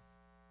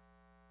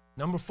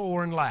 Number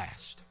 4 and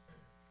last,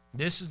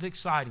 this is the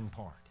exciting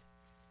part,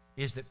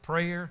 is that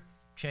prayer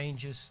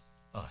changes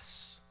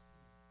us.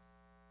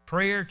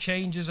 Prayer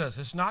changes us.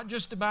 It's not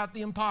just about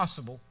the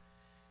impossible.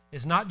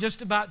 It's not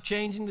just about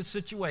changing the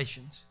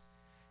situations.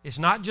 It's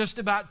not just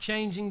about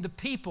changing the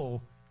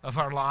people of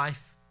our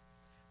life,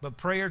 but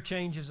prayer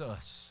changes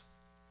us.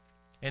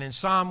 And in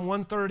Psalm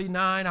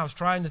 139, I was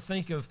trying to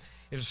think of,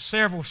 there's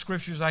several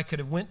scriptures I could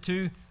have went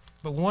to,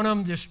 but one of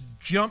them just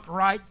jumped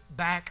right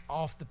back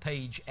off the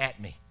page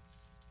at me.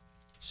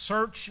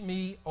 Search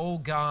me, O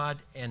God,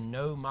 and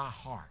know my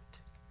heart,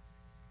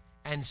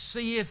 and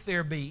see if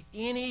there be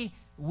any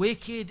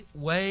wicked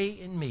way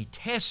in me.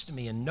 Test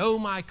me and know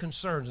my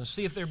concerns, and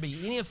see if there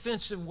be any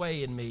offensive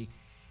way in me,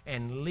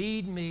 and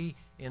lead me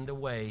in the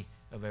way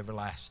of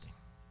everlasting.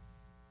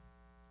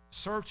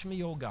 Search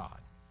me, O God,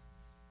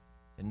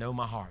 and know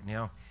my heart.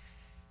 Now,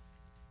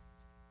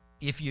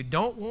 if you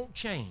don't want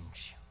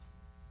change,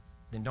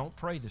 then don't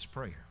pray this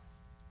prayer.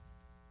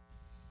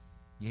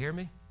 You hear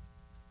me?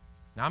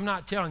 Now, I'm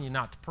not telling you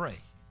not to pray.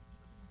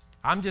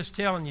 I'm just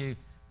telling you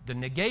the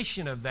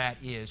negation of that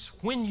is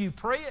when you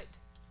pray it,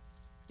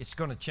 it's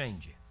going to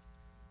change you.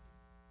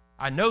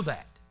 I know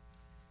that.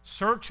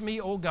 Search me,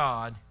 O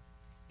God,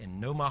 and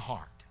know my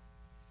heart.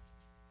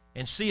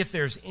 And see if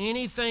there's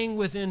anything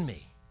within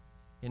me,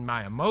 in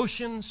my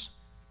emotions,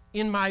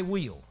 in my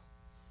will,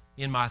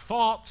 in my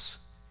thoughts,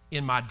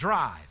 in my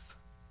drive,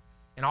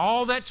 and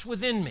all that's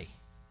within me.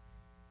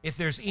 If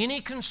there's any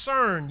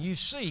concern you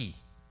see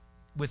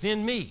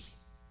within me,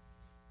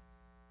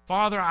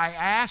 Father, I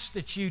ask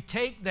that you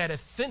take that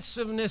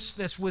offensiveness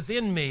that's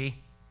within me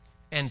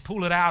and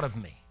pull it out of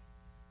me,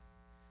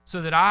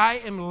 so that I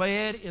am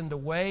led in the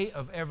way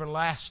of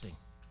everlasting,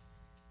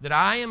 that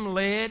I am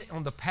led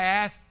on the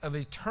path of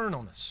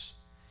eternalness,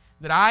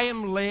 that I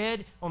am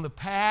led on the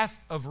path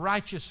of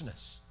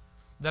righteousness,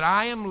 that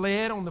I am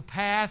led on the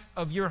path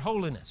of your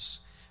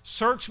holiness.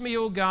 Search me,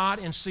 O God,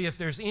 and see if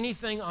there's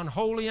anything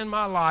unholy in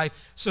my life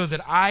so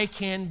that I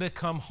can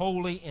become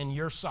holy in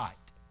your sight.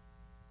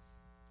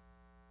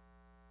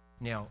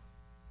 Now,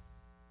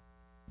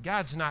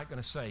 God's not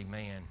going to say,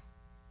 man,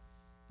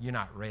 you're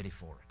not ready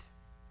for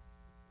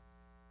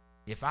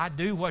it. If I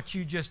do what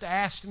you just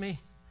asked me,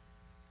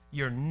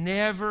 you're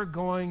never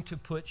going to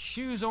put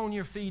shoes on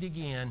your feet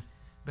again,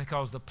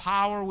 because the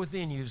power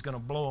within you is going to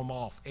blow them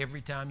off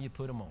every time you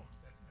put them on.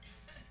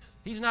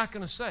 He's not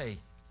going to say,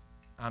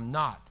 I'm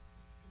not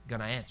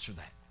going to answer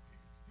that.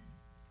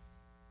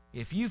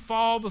 If you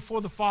fall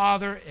before the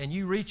Father and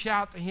you reach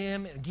out to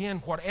Him, again,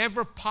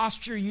 whatever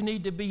posture you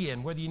need to be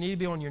in, whether you need to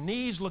be on your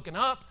knees looking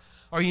up,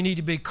 or you need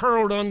to be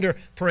curled under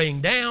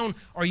praying down,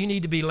 or you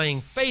need to be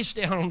laying face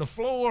down on the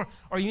floor,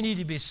 or you need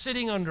to be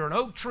sitting under an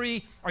oak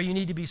tree, or you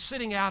need to be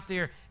sitting out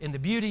there in the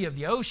beauty of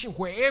the ocean,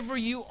 wherever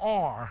you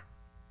are,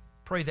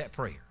 pray that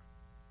prayer.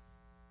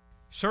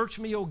 Search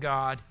me, O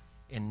God,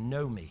 and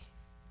know me.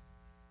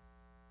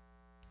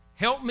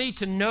 Help me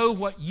to know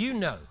what you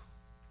know.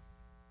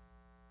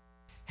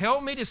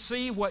 Help me to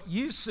see what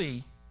you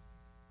see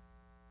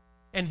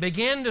and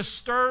begin to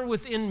stir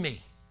within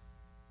me.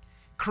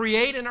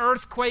 Create an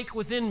earthquake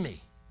within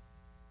me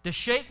to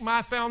shake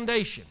my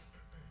foundation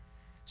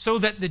so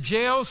that the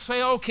jail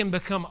cell can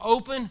become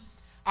open.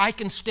 I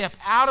can step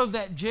out of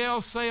that jail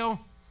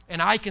cell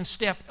and I can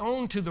step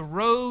onto the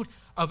road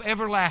of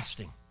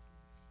everlasting.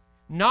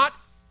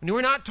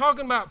 We're not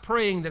talking about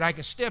praying that I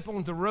can step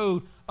on the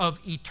road of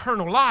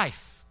eternal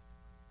life.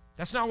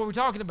 That's not what we're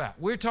talking about.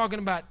 We're talking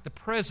about the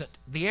present,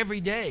 the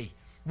everyday.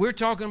 We're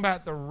talking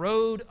about the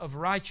road of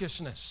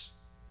righteousness.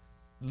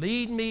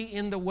 Lead me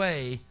in the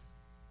way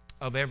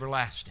of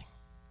everlasting.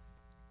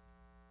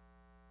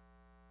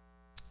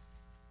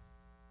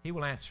 He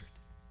will answer it.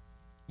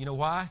 You know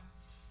why?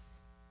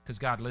 Because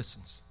God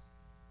listens.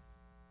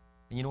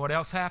 And you know what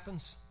else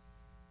happens?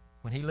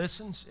 When He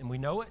listens and we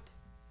know it,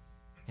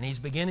 and He's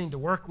beginning to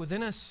work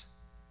within us,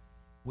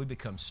 we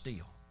become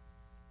still.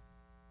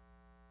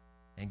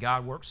 And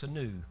God works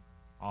anew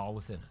all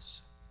within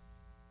us.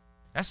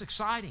 That's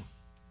exciting,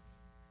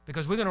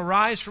 Because we're going to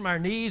rise from our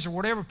knees or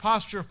whatever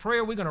posture of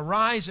prayer, we're going to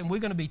rise and we're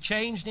going to be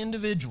changed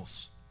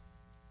individuals.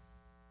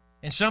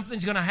 And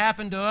something's going to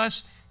happen to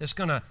us that's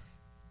going to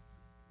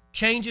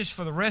change us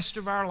for the rest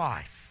of our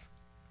life.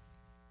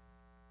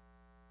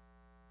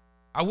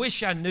 I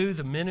wish I knew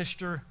the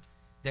minister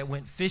that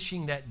went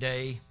fishing that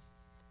day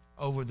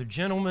over the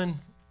gentleman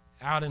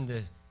out in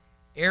the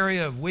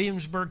area of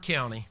Williamsburg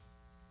County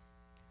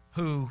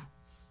who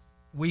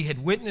we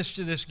had witnessed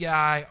to this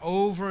guy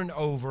over and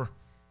over.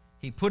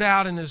 He put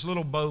out in his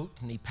little boat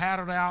and he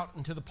paddled out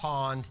into the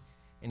pond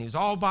and he was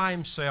all by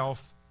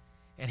himself,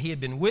 and he had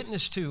been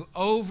witnessed to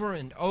over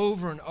and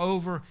over and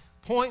over,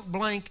 point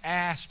blank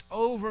asked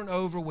over and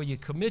over, will you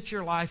commit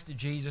your life to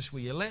Jesus?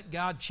 Will you let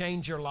God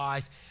change your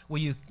life? Will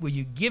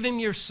you give Him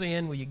your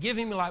sin? Will you give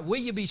Him your life?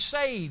 Will you be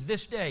saved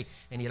this day?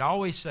 And he'd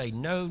always say,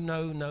 no,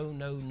 no, no,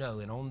 no, no.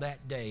 And on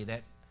that day,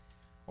 that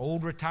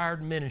old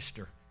retired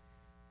minister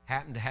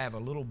happened to have a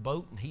little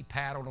boat, and he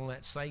paddled on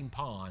that same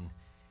pond,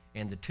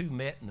 and the two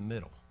met in the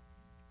middle.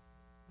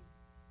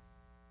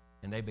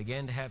 And they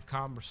began to have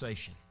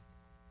conversation.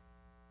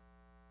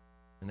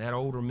 And that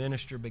older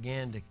minister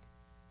began to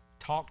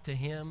talk to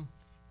him,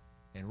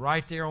 and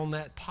right there on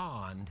that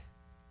pond,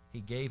 he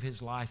gave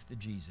his life to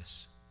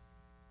Jesus.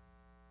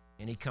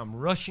 And he come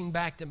rushing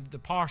back to the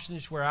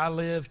parsonage where I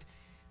lived,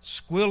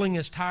 squilling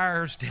his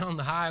tires down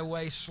the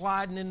highway,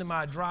 sliding into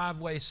my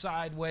driveway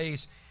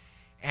sideways,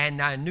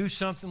 and I knew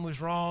something was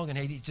wrong, and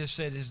he just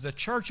said, is the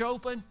church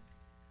open?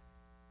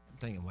 I'm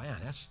thinking, wow,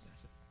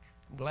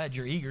 I'm glad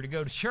you're eager to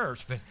go to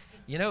church, but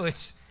you know,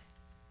 it's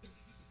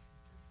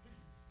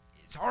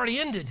already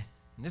ended.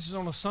 And this is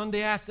on a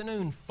Sunday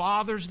afternoon,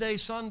 Father's Day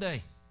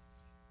Sunday.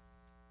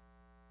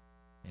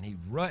 And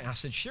I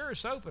said, sure,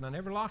 it's open. I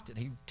never locked it.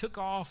 He took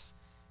off,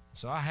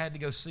 so I had to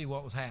go see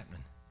what was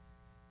happening.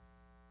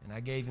 And I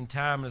gave him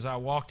time, and as I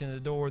walked in the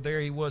door,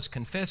 there he was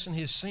confessing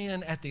his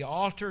sin at the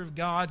altar of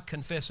God,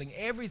 confessing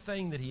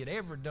everything that he had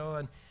ever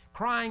done,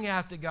 crying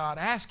out to God,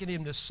 asking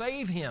Him to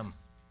save him.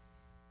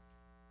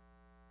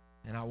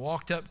 And I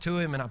walked up to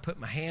him, and I put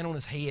my hand on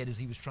his head as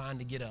he was trying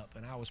to get up,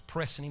 and I was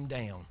pressing him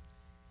down.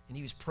 And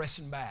he was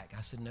pressing back.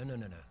 I said, no,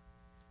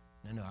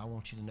 I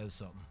want you to know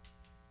something.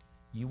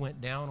 You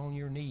went down on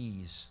your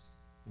knees,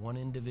 one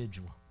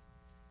individual,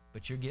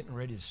 but you're getting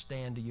ready to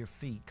stand to your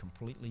feet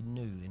completely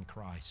new in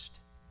Christ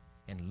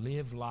and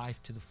live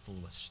life to the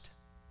fullest.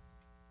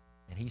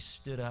 And he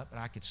stood up, and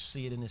I could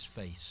see it in his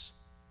face.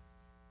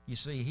 You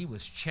see, he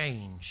was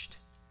changed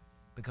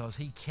because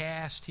he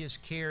cast his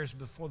cares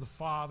before the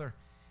Father,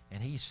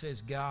 and he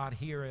says, God,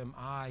 here am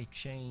I,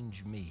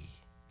 change me.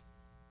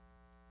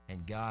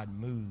 And God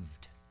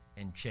moved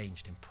and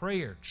changed him.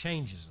 Prayer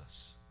changes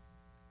us,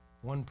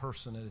 one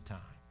person at a time.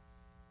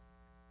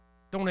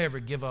 Don't ever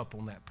give up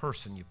on that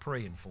person you're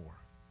praying for.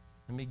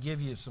 Let me give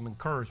you some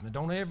encouragement.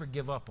 Don't ever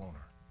give up on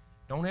her.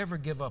 Don't ever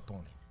give up on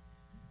him.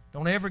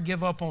 Don't ever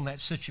give up on that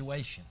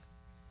situation.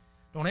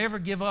 Don't ever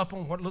give up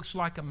on what looks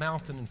like a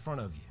mountain in front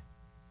of you.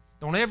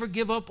 Don't ever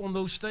give up on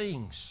those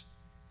things.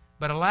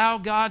 But allow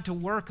God to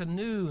work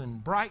anew in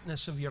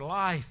brightness of your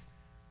life,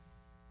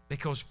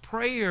 because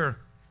prayer,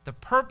 the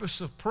purpose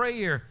of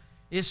prayer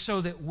is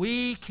so that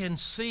we can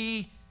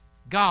see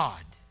God.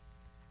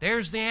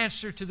 There's the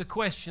answer to the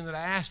question that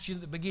I asked you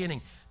at the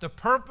beginning. The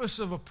purpose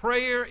of a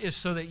prayer is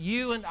so that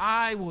you and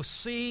I will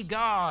see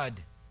God.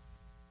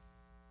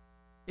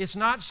 It's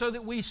not so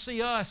that we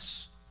see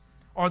us,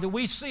 or that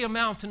we see a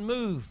mountain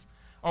move,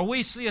 or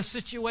we see a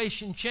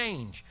situation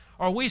change,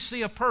 or we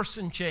see a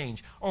person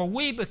change, or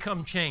we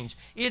become changed.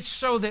 It's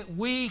so that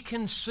we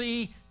can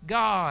see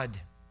God.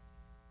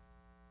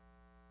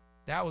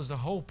 That was the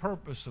whole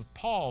purpose of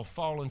Paul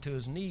falling to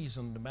his knees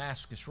on the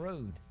Damascus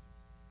Road.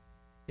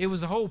 It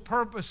was the whole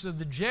purpose of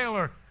the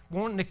jailer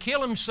wanting to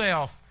kill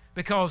himself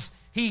because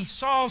he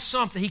saw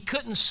something. He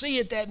couldn't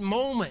see at that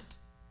moment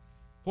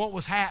what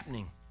was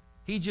happening.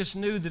 He just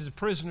knew that the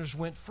prisoners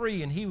went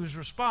free and he was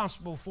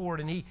responsible for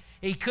it, and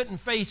he couldn't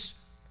face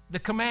the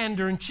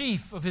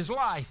commander-in-chief of his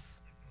life.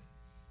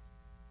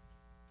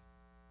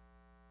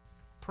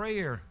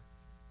 Prayer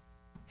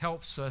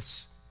helps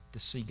us to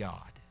see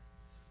God.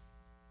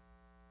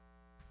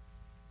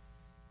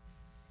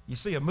 You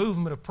see, a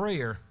movement of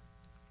prayer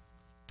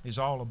is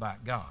all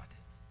about God,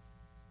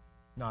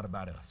 not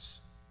about us.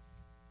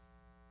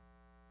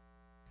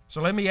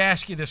 So let me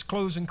ask you this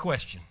closing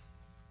question.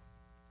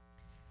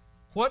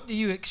 What do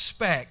you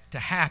expect to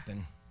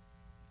happen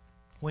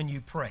when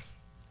you pray?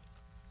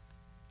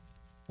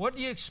 What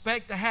do you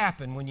expect to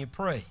happen when you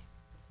pray?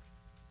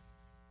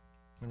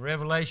 In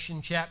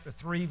Revelation chapter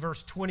 3,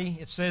 verse 20,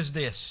 it says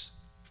this.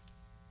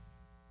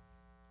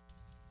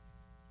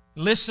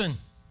 Listen,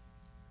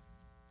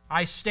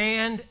 I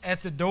stand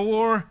at the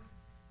door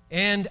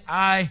and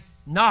I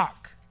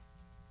knock.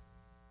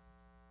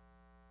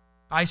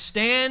 I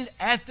stand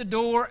at the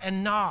door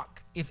and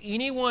knock. If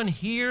anyone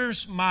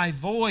hears my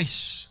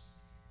voice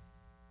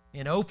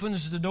and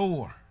opens the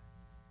door,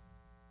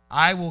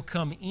 I will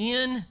come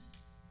in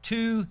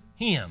to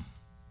him,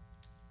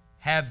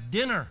 have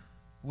dinner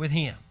with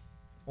him,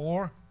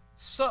 or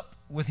sup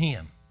with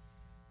him,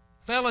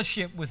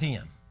 fellowship with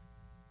Him,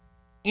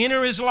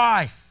 enter His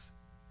life,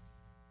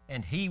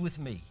 and He with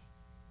me.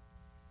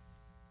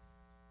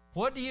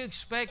 What do you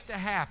expect to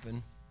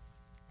happen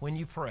when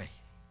you pray?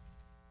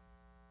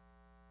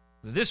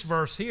 This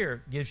verse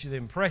here gives you the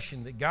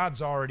impression that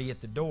God's already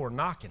at the door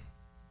knocking.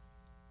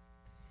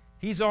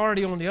 He's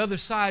already on the other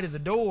side of the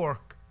door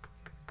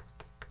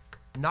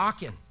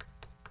knocking.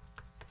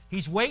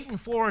 He's waiting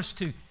for us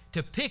to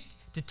take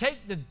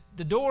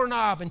the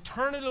doorknob and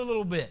turn it a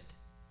little bit.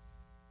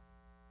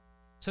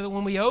 So that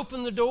when we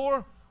open the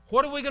door,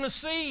 what are we going to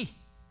see?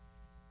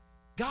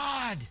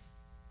 God.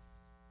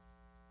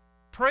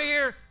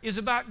 Prayer is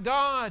about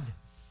God.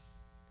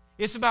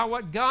 It's about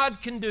what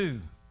God can do.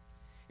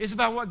 It's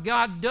about what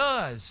God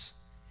does.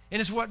 And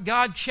it's what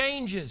God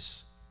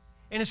changes.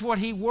 And it's what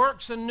He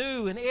works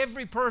anew in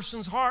every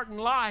person's heart and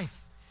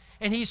life.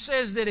 And He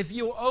says that if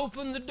you'll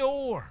open the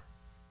door,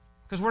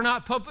 because we're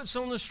not puppets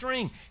on the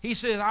string, He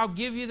says, I'll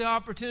give you the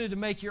opportunity to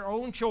make your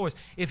own choice.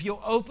 If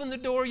you'll open the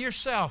door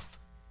yourself,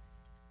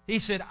 He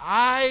said,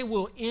 I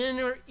will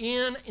enter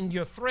in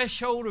your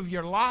threshold of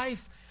your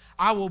life.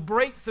 I will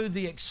break through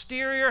the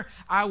exterior.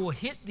 I will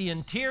hit the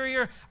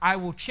interior. I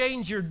will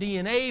change your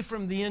DNA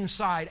from the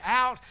inside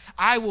out.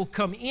 I will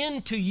come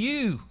into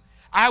you.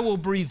 I will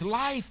breathe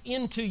life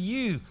into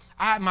you.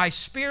 My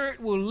Spirit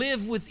will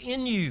live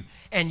within you.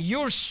 And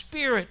your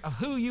spirit of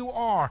who you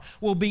are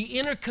will be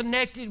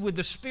interconnected with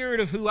the Spirit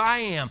of who I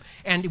am.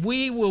 And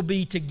we will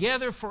be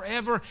together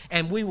forever,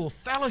 and we will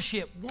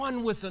fellowship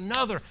one with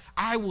another.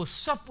 I will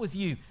sup with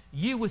you,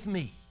 you with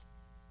me.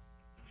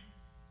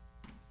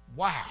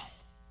 Wow.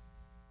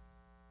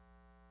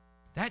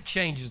 That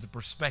changes the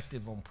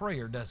perspective on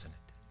prayer, doesn't it?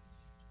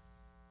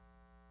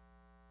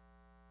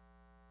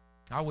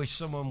 I wish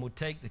someone would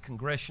take the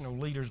congressional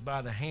leaders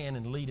by the hand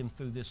and lead them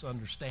through this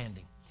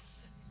understanding.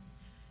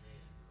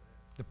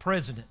 The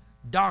president,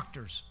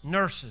 doctors,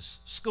 nurses,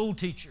 school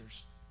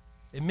teachers,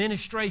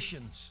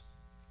 administrations,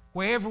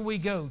 wherever we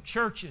go,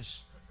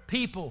 churches,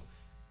 people,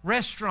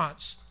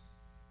 restaurants,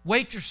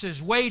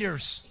 waitresses,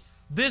 waiters,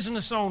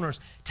 business owners,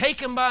 take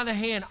them by the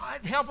hand,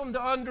 help them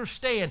to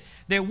understand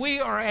that we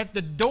are at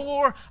the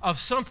door of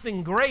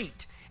something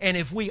great. And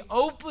if we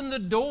open the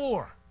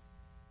door,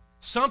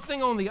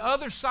 something on the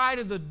other side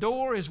of the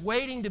door is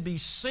waiting to be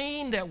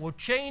seen that will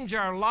change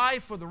our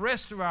life for the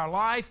rest of our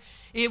life.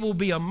 It will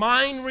be a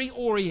mind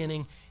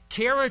reorienting,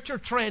 character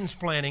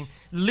transplanting,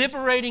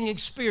 liberating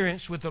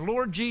experience with the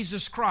Lord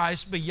Jesus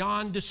Christ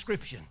beyond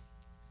description.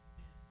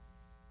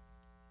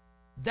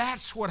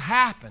 That's what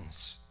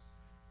happens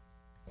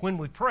when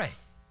we pray.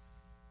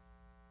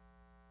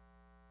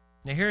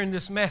 Now, here in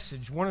this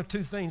message, one of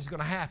two things is going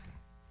to happen.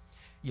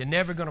 You're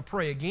never going to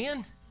pray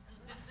again,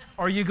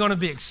 or you're going to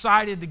be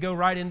excited to go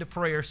right into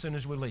prayer as soon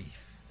as we leave.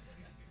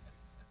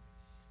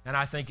 And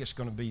I think it's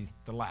going to be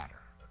the latter.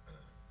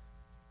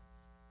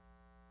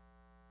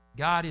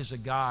 God is a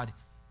God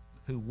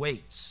who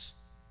waits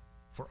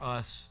for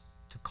us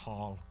to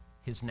call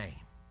His name.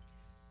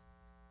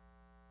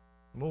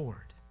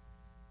 Lord,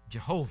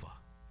 Jehovah,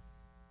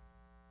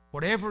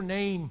 whatever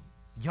name,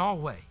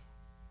 Yahweh,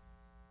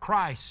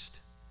 Christ,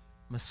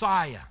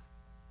 Messiah,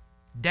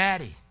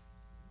 Daddy,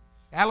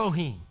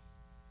 Elohim,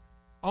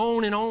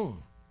 on and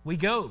on we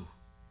go.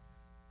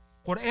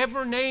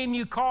 Whatever name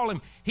you call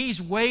Him,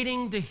 He's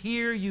waiting to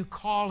hear you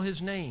call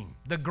His name.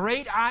 The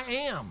great I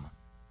am,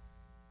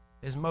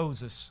 as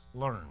Moses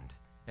learned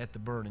at the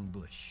burning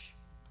bush.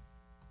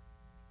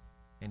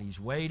 And He's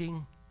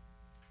waiting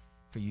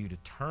for you to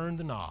turn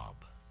the knob.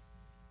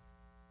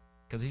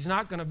 Because He's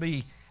not going to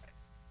be,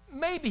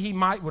 maybe He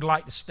would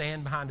like to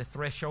stand behind a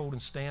threshold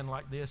and stand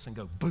like this and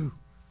go, boo.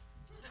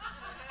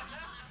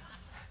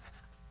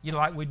 You know,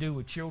 like we do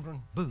with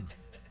children, boo.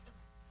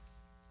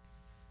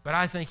 But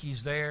I think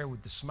He's there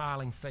with the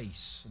smiling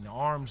face and the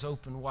arms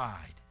open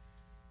wide,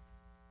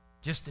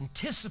 just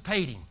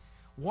anticipating,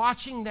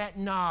 watching that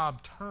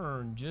knob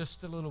turn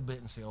just a little bit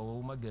and say,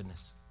 oh my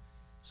goodness,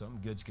 something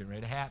good's getting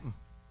ready to happen.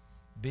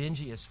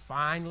 Benji is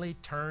finally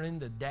turning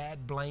the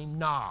dad-blame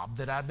knob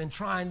that I've been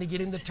trying to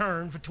get him to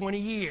turn for 20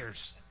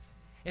 years.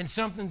 And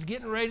something's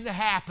getting ready to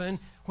happen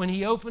when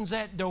he opens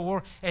that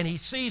door and he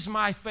sees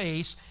my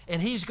face,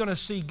 and he's going to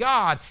see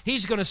God.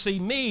 He's going to see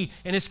me,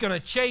 and it's going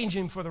to change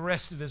him for the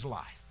rest of his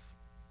life.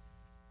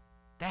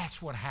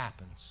 That's what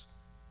happens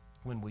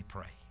when we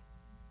pray.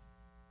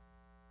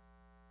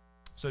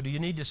 So do you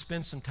need to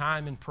spend some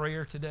time in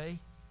prayer today?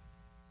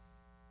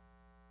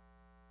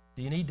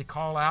 Do you need to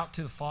call out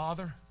to the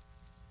Father?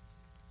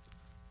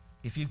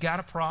 If you've got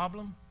a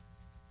problem,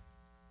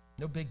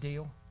 no big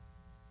deal.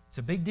 It's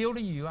a big deal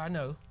to you, I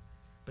know,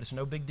 but it's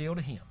no big deal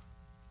to Him.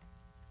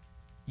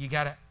 You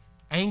got an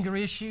anger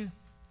issue,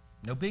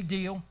 no big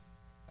deal.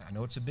 I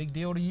know it's a big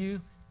deal to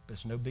you, but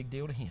it's no big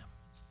deal to Him.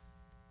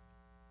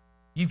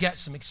 You've got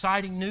some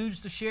exciting news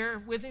to share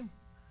with Him.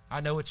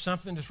 I know it's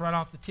something that's right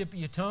off the tip of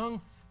your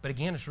tongue, but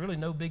again, it's really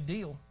no big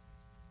deal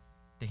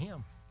to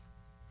Him.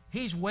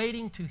 He's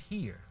waiting to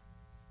hear.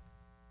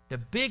 The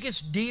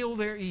biggest deal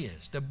there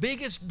is, the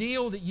biggest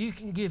deal that you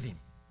can give Him,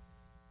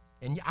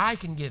 and I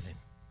can give Him,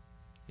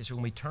 is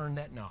when we turn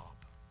that knob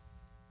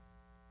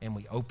and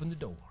we open the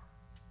door,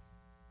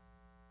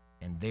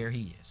 and there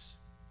He is.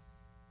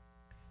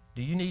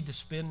 Do you need to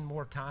spend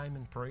more time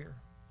in prayer?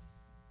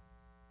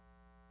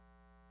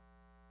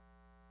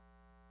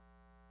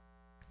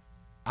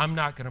 I'm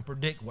not going to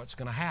predict what's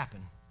going to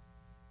happen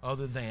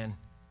other than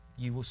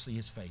you will see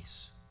His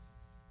face.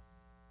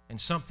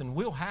 And something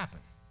will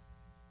happen.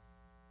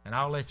 And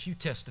I'll let you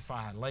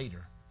testify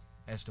later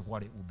as to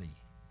what it will be.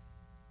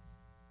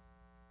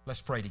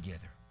 Let's pray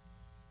together.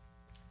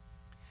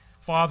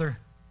 Father,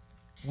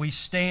 we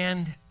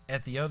stand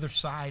at the other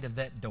side of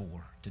that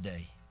door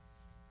today.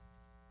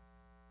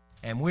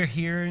 And we're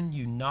hearing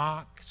you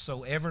knock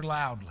so ever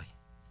loudly.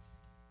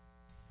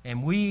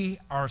 And we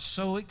are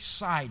so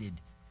excited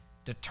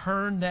to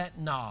turn that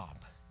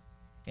knob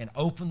and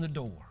open the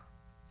door.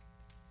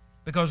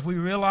 Because we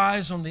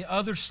realize on the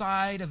other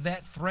side of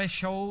that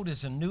threshold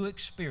is a new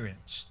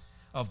experience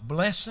of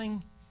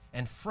blessing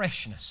and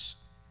freshness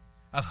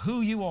of who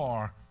you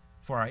are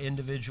for our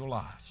individual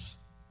lives.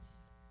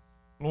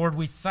 Lord,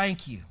 we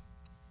thank you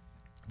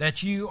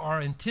that you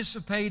are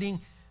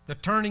anticipating the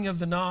turning of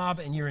the knob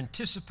and you're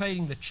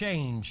anticipating the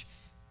change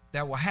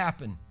that will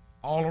happen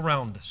all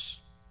around us.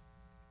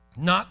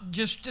 Not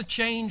just the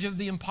change of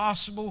the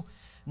impossible,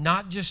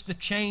 not just the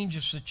change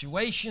of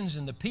situations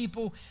and the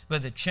people,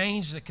 but the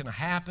change that can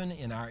happen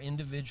in our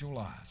individual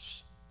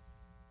lives.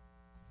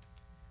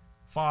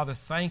 Father,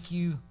 thank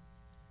you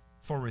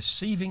for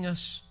receiving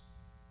us,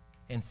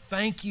 and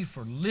thank you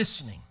for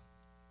listening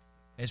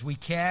as we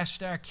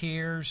cast our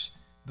cares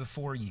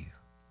before you.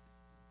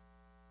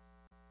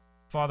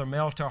 Father,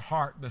 melt our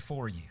heart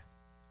before you.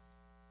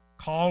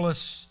 Call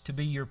us to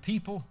be your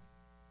people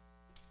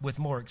with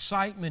more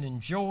excitement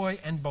and joy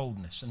and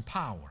boldness and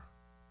power.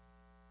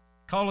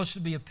 Call us to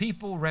be a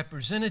people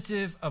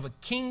representative of a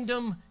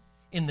kingdom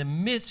in the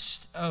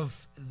midst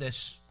of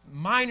this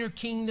minor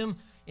kingdom,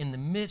 in the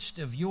midst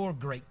of your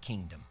great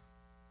kingdom.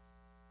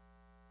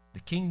 The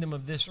kingdom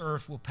of this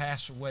earth will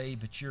pass away,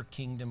 but your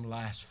kingdom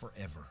lasts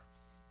forever.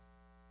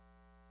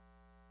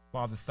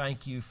 Father,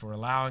 thank you for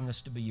allowing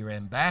us to be your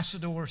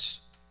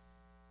ambassadors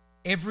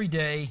every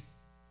day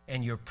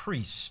and your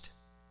priest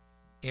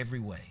every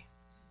way.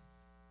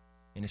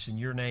 And it's in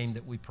your name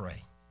that we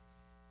pray.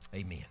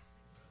 Amen.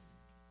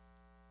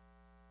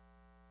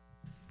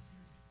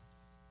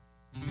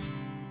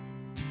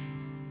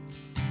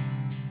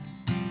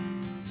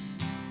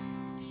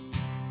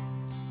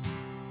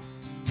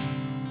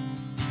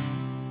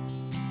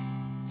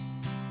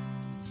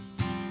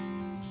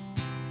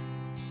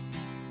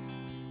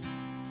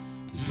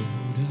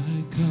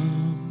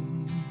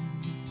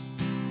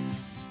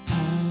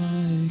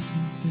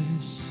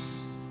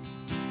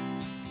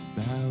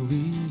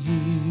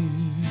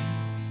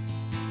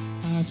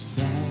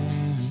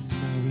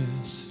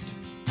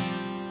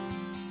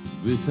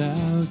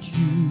 Without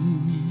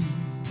you,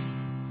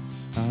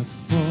 I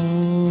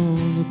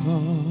fall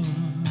apart.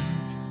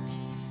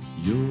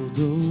 You're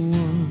the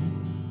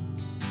one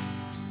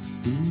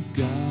who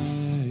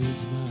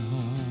guides my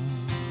heart.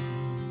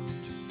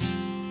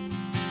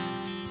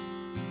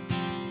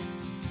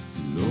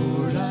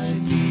 Lord, I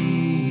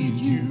need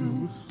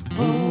you.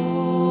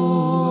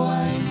 Oh,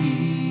 I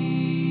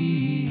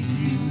need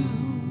you.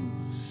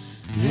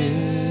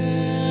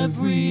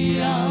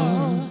 Every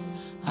hour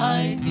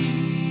I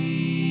need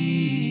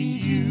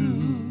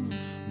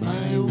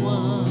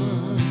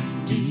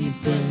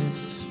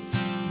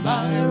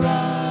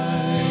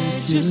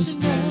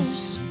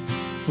righteousness.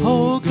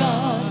 Oh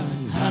God,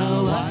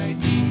 how I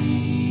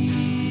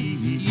need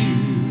you.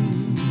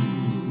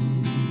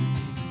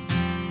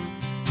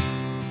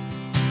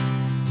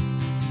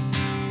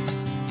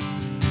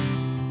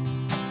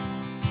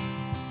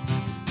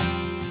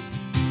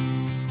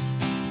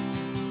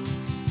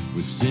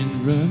 Where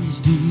sin runs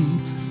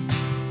deep,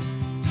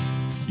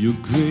 your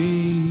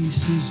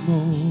grace is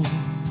more.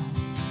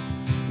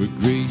 Where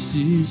grace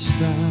is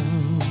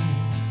found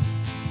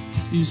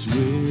is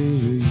where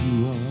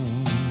you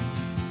are,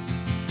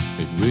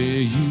 and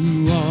where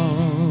you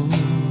are,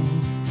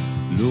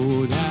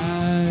 Lord,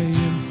 I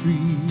am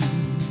free.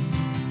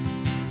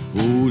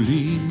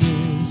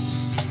 Holiness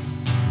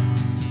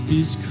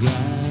is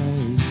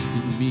Christ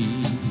in me,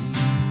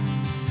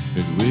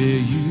 and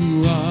where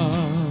you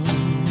are,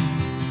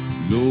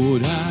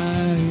 Lord,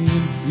 I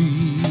am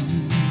free,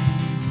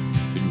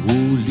 and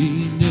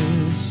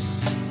holiness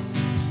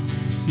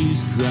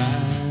is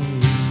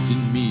Christ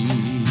in me.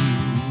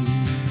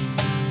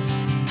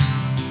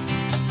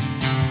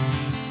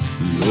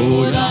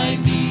 Lord, I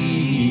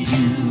need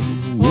you.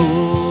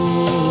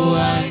 Oh,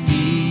 I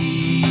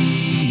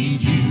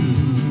need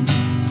you.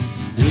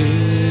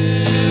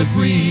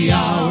 Every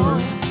hour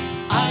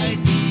I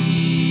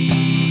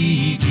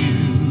need you.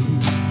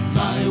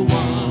 My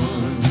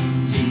one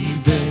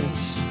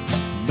defense,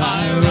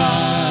 my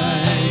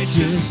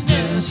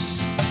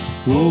righteousness.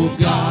 Oh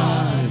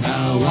God,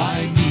 how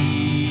I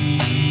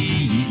need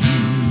you.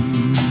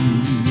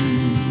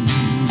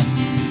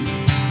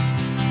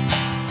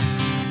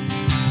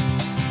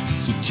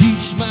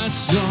 Teach my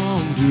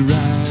song to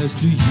rise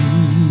to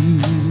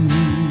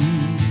you.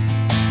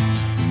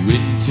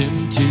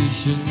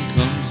 temptation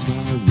comes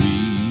my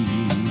way,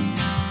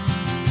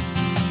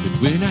 and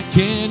when I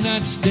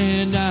cannot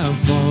stand, I'll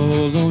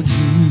fall on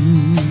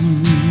you.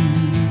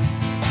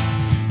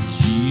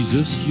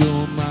 Jesus,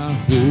 you're my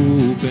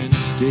hope and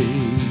stay.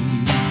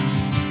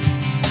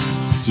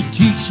 So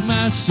teach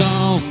my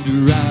song to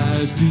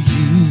rise to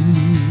you.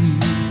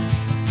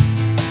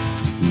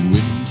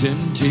 When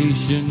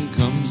temptation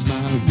comes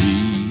my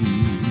way,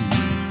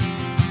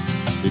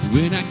 and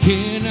when I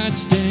cannot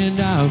stand,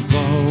 I'll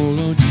fall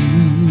on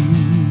you.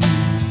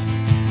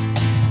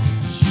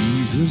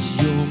 Jesus,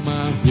 you're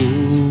my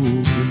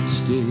hope and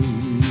stay.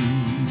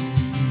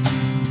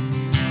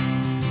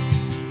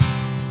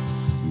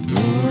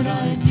 Lord,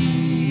 I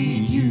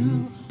need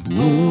you.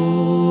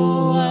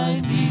 Oh, I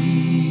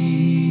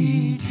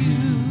need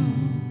you.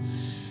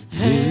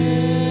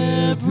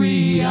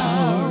 Every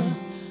hour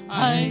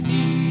I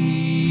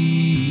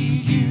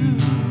need you.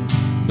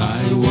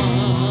 My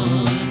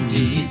one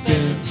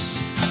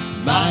defense,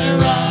 my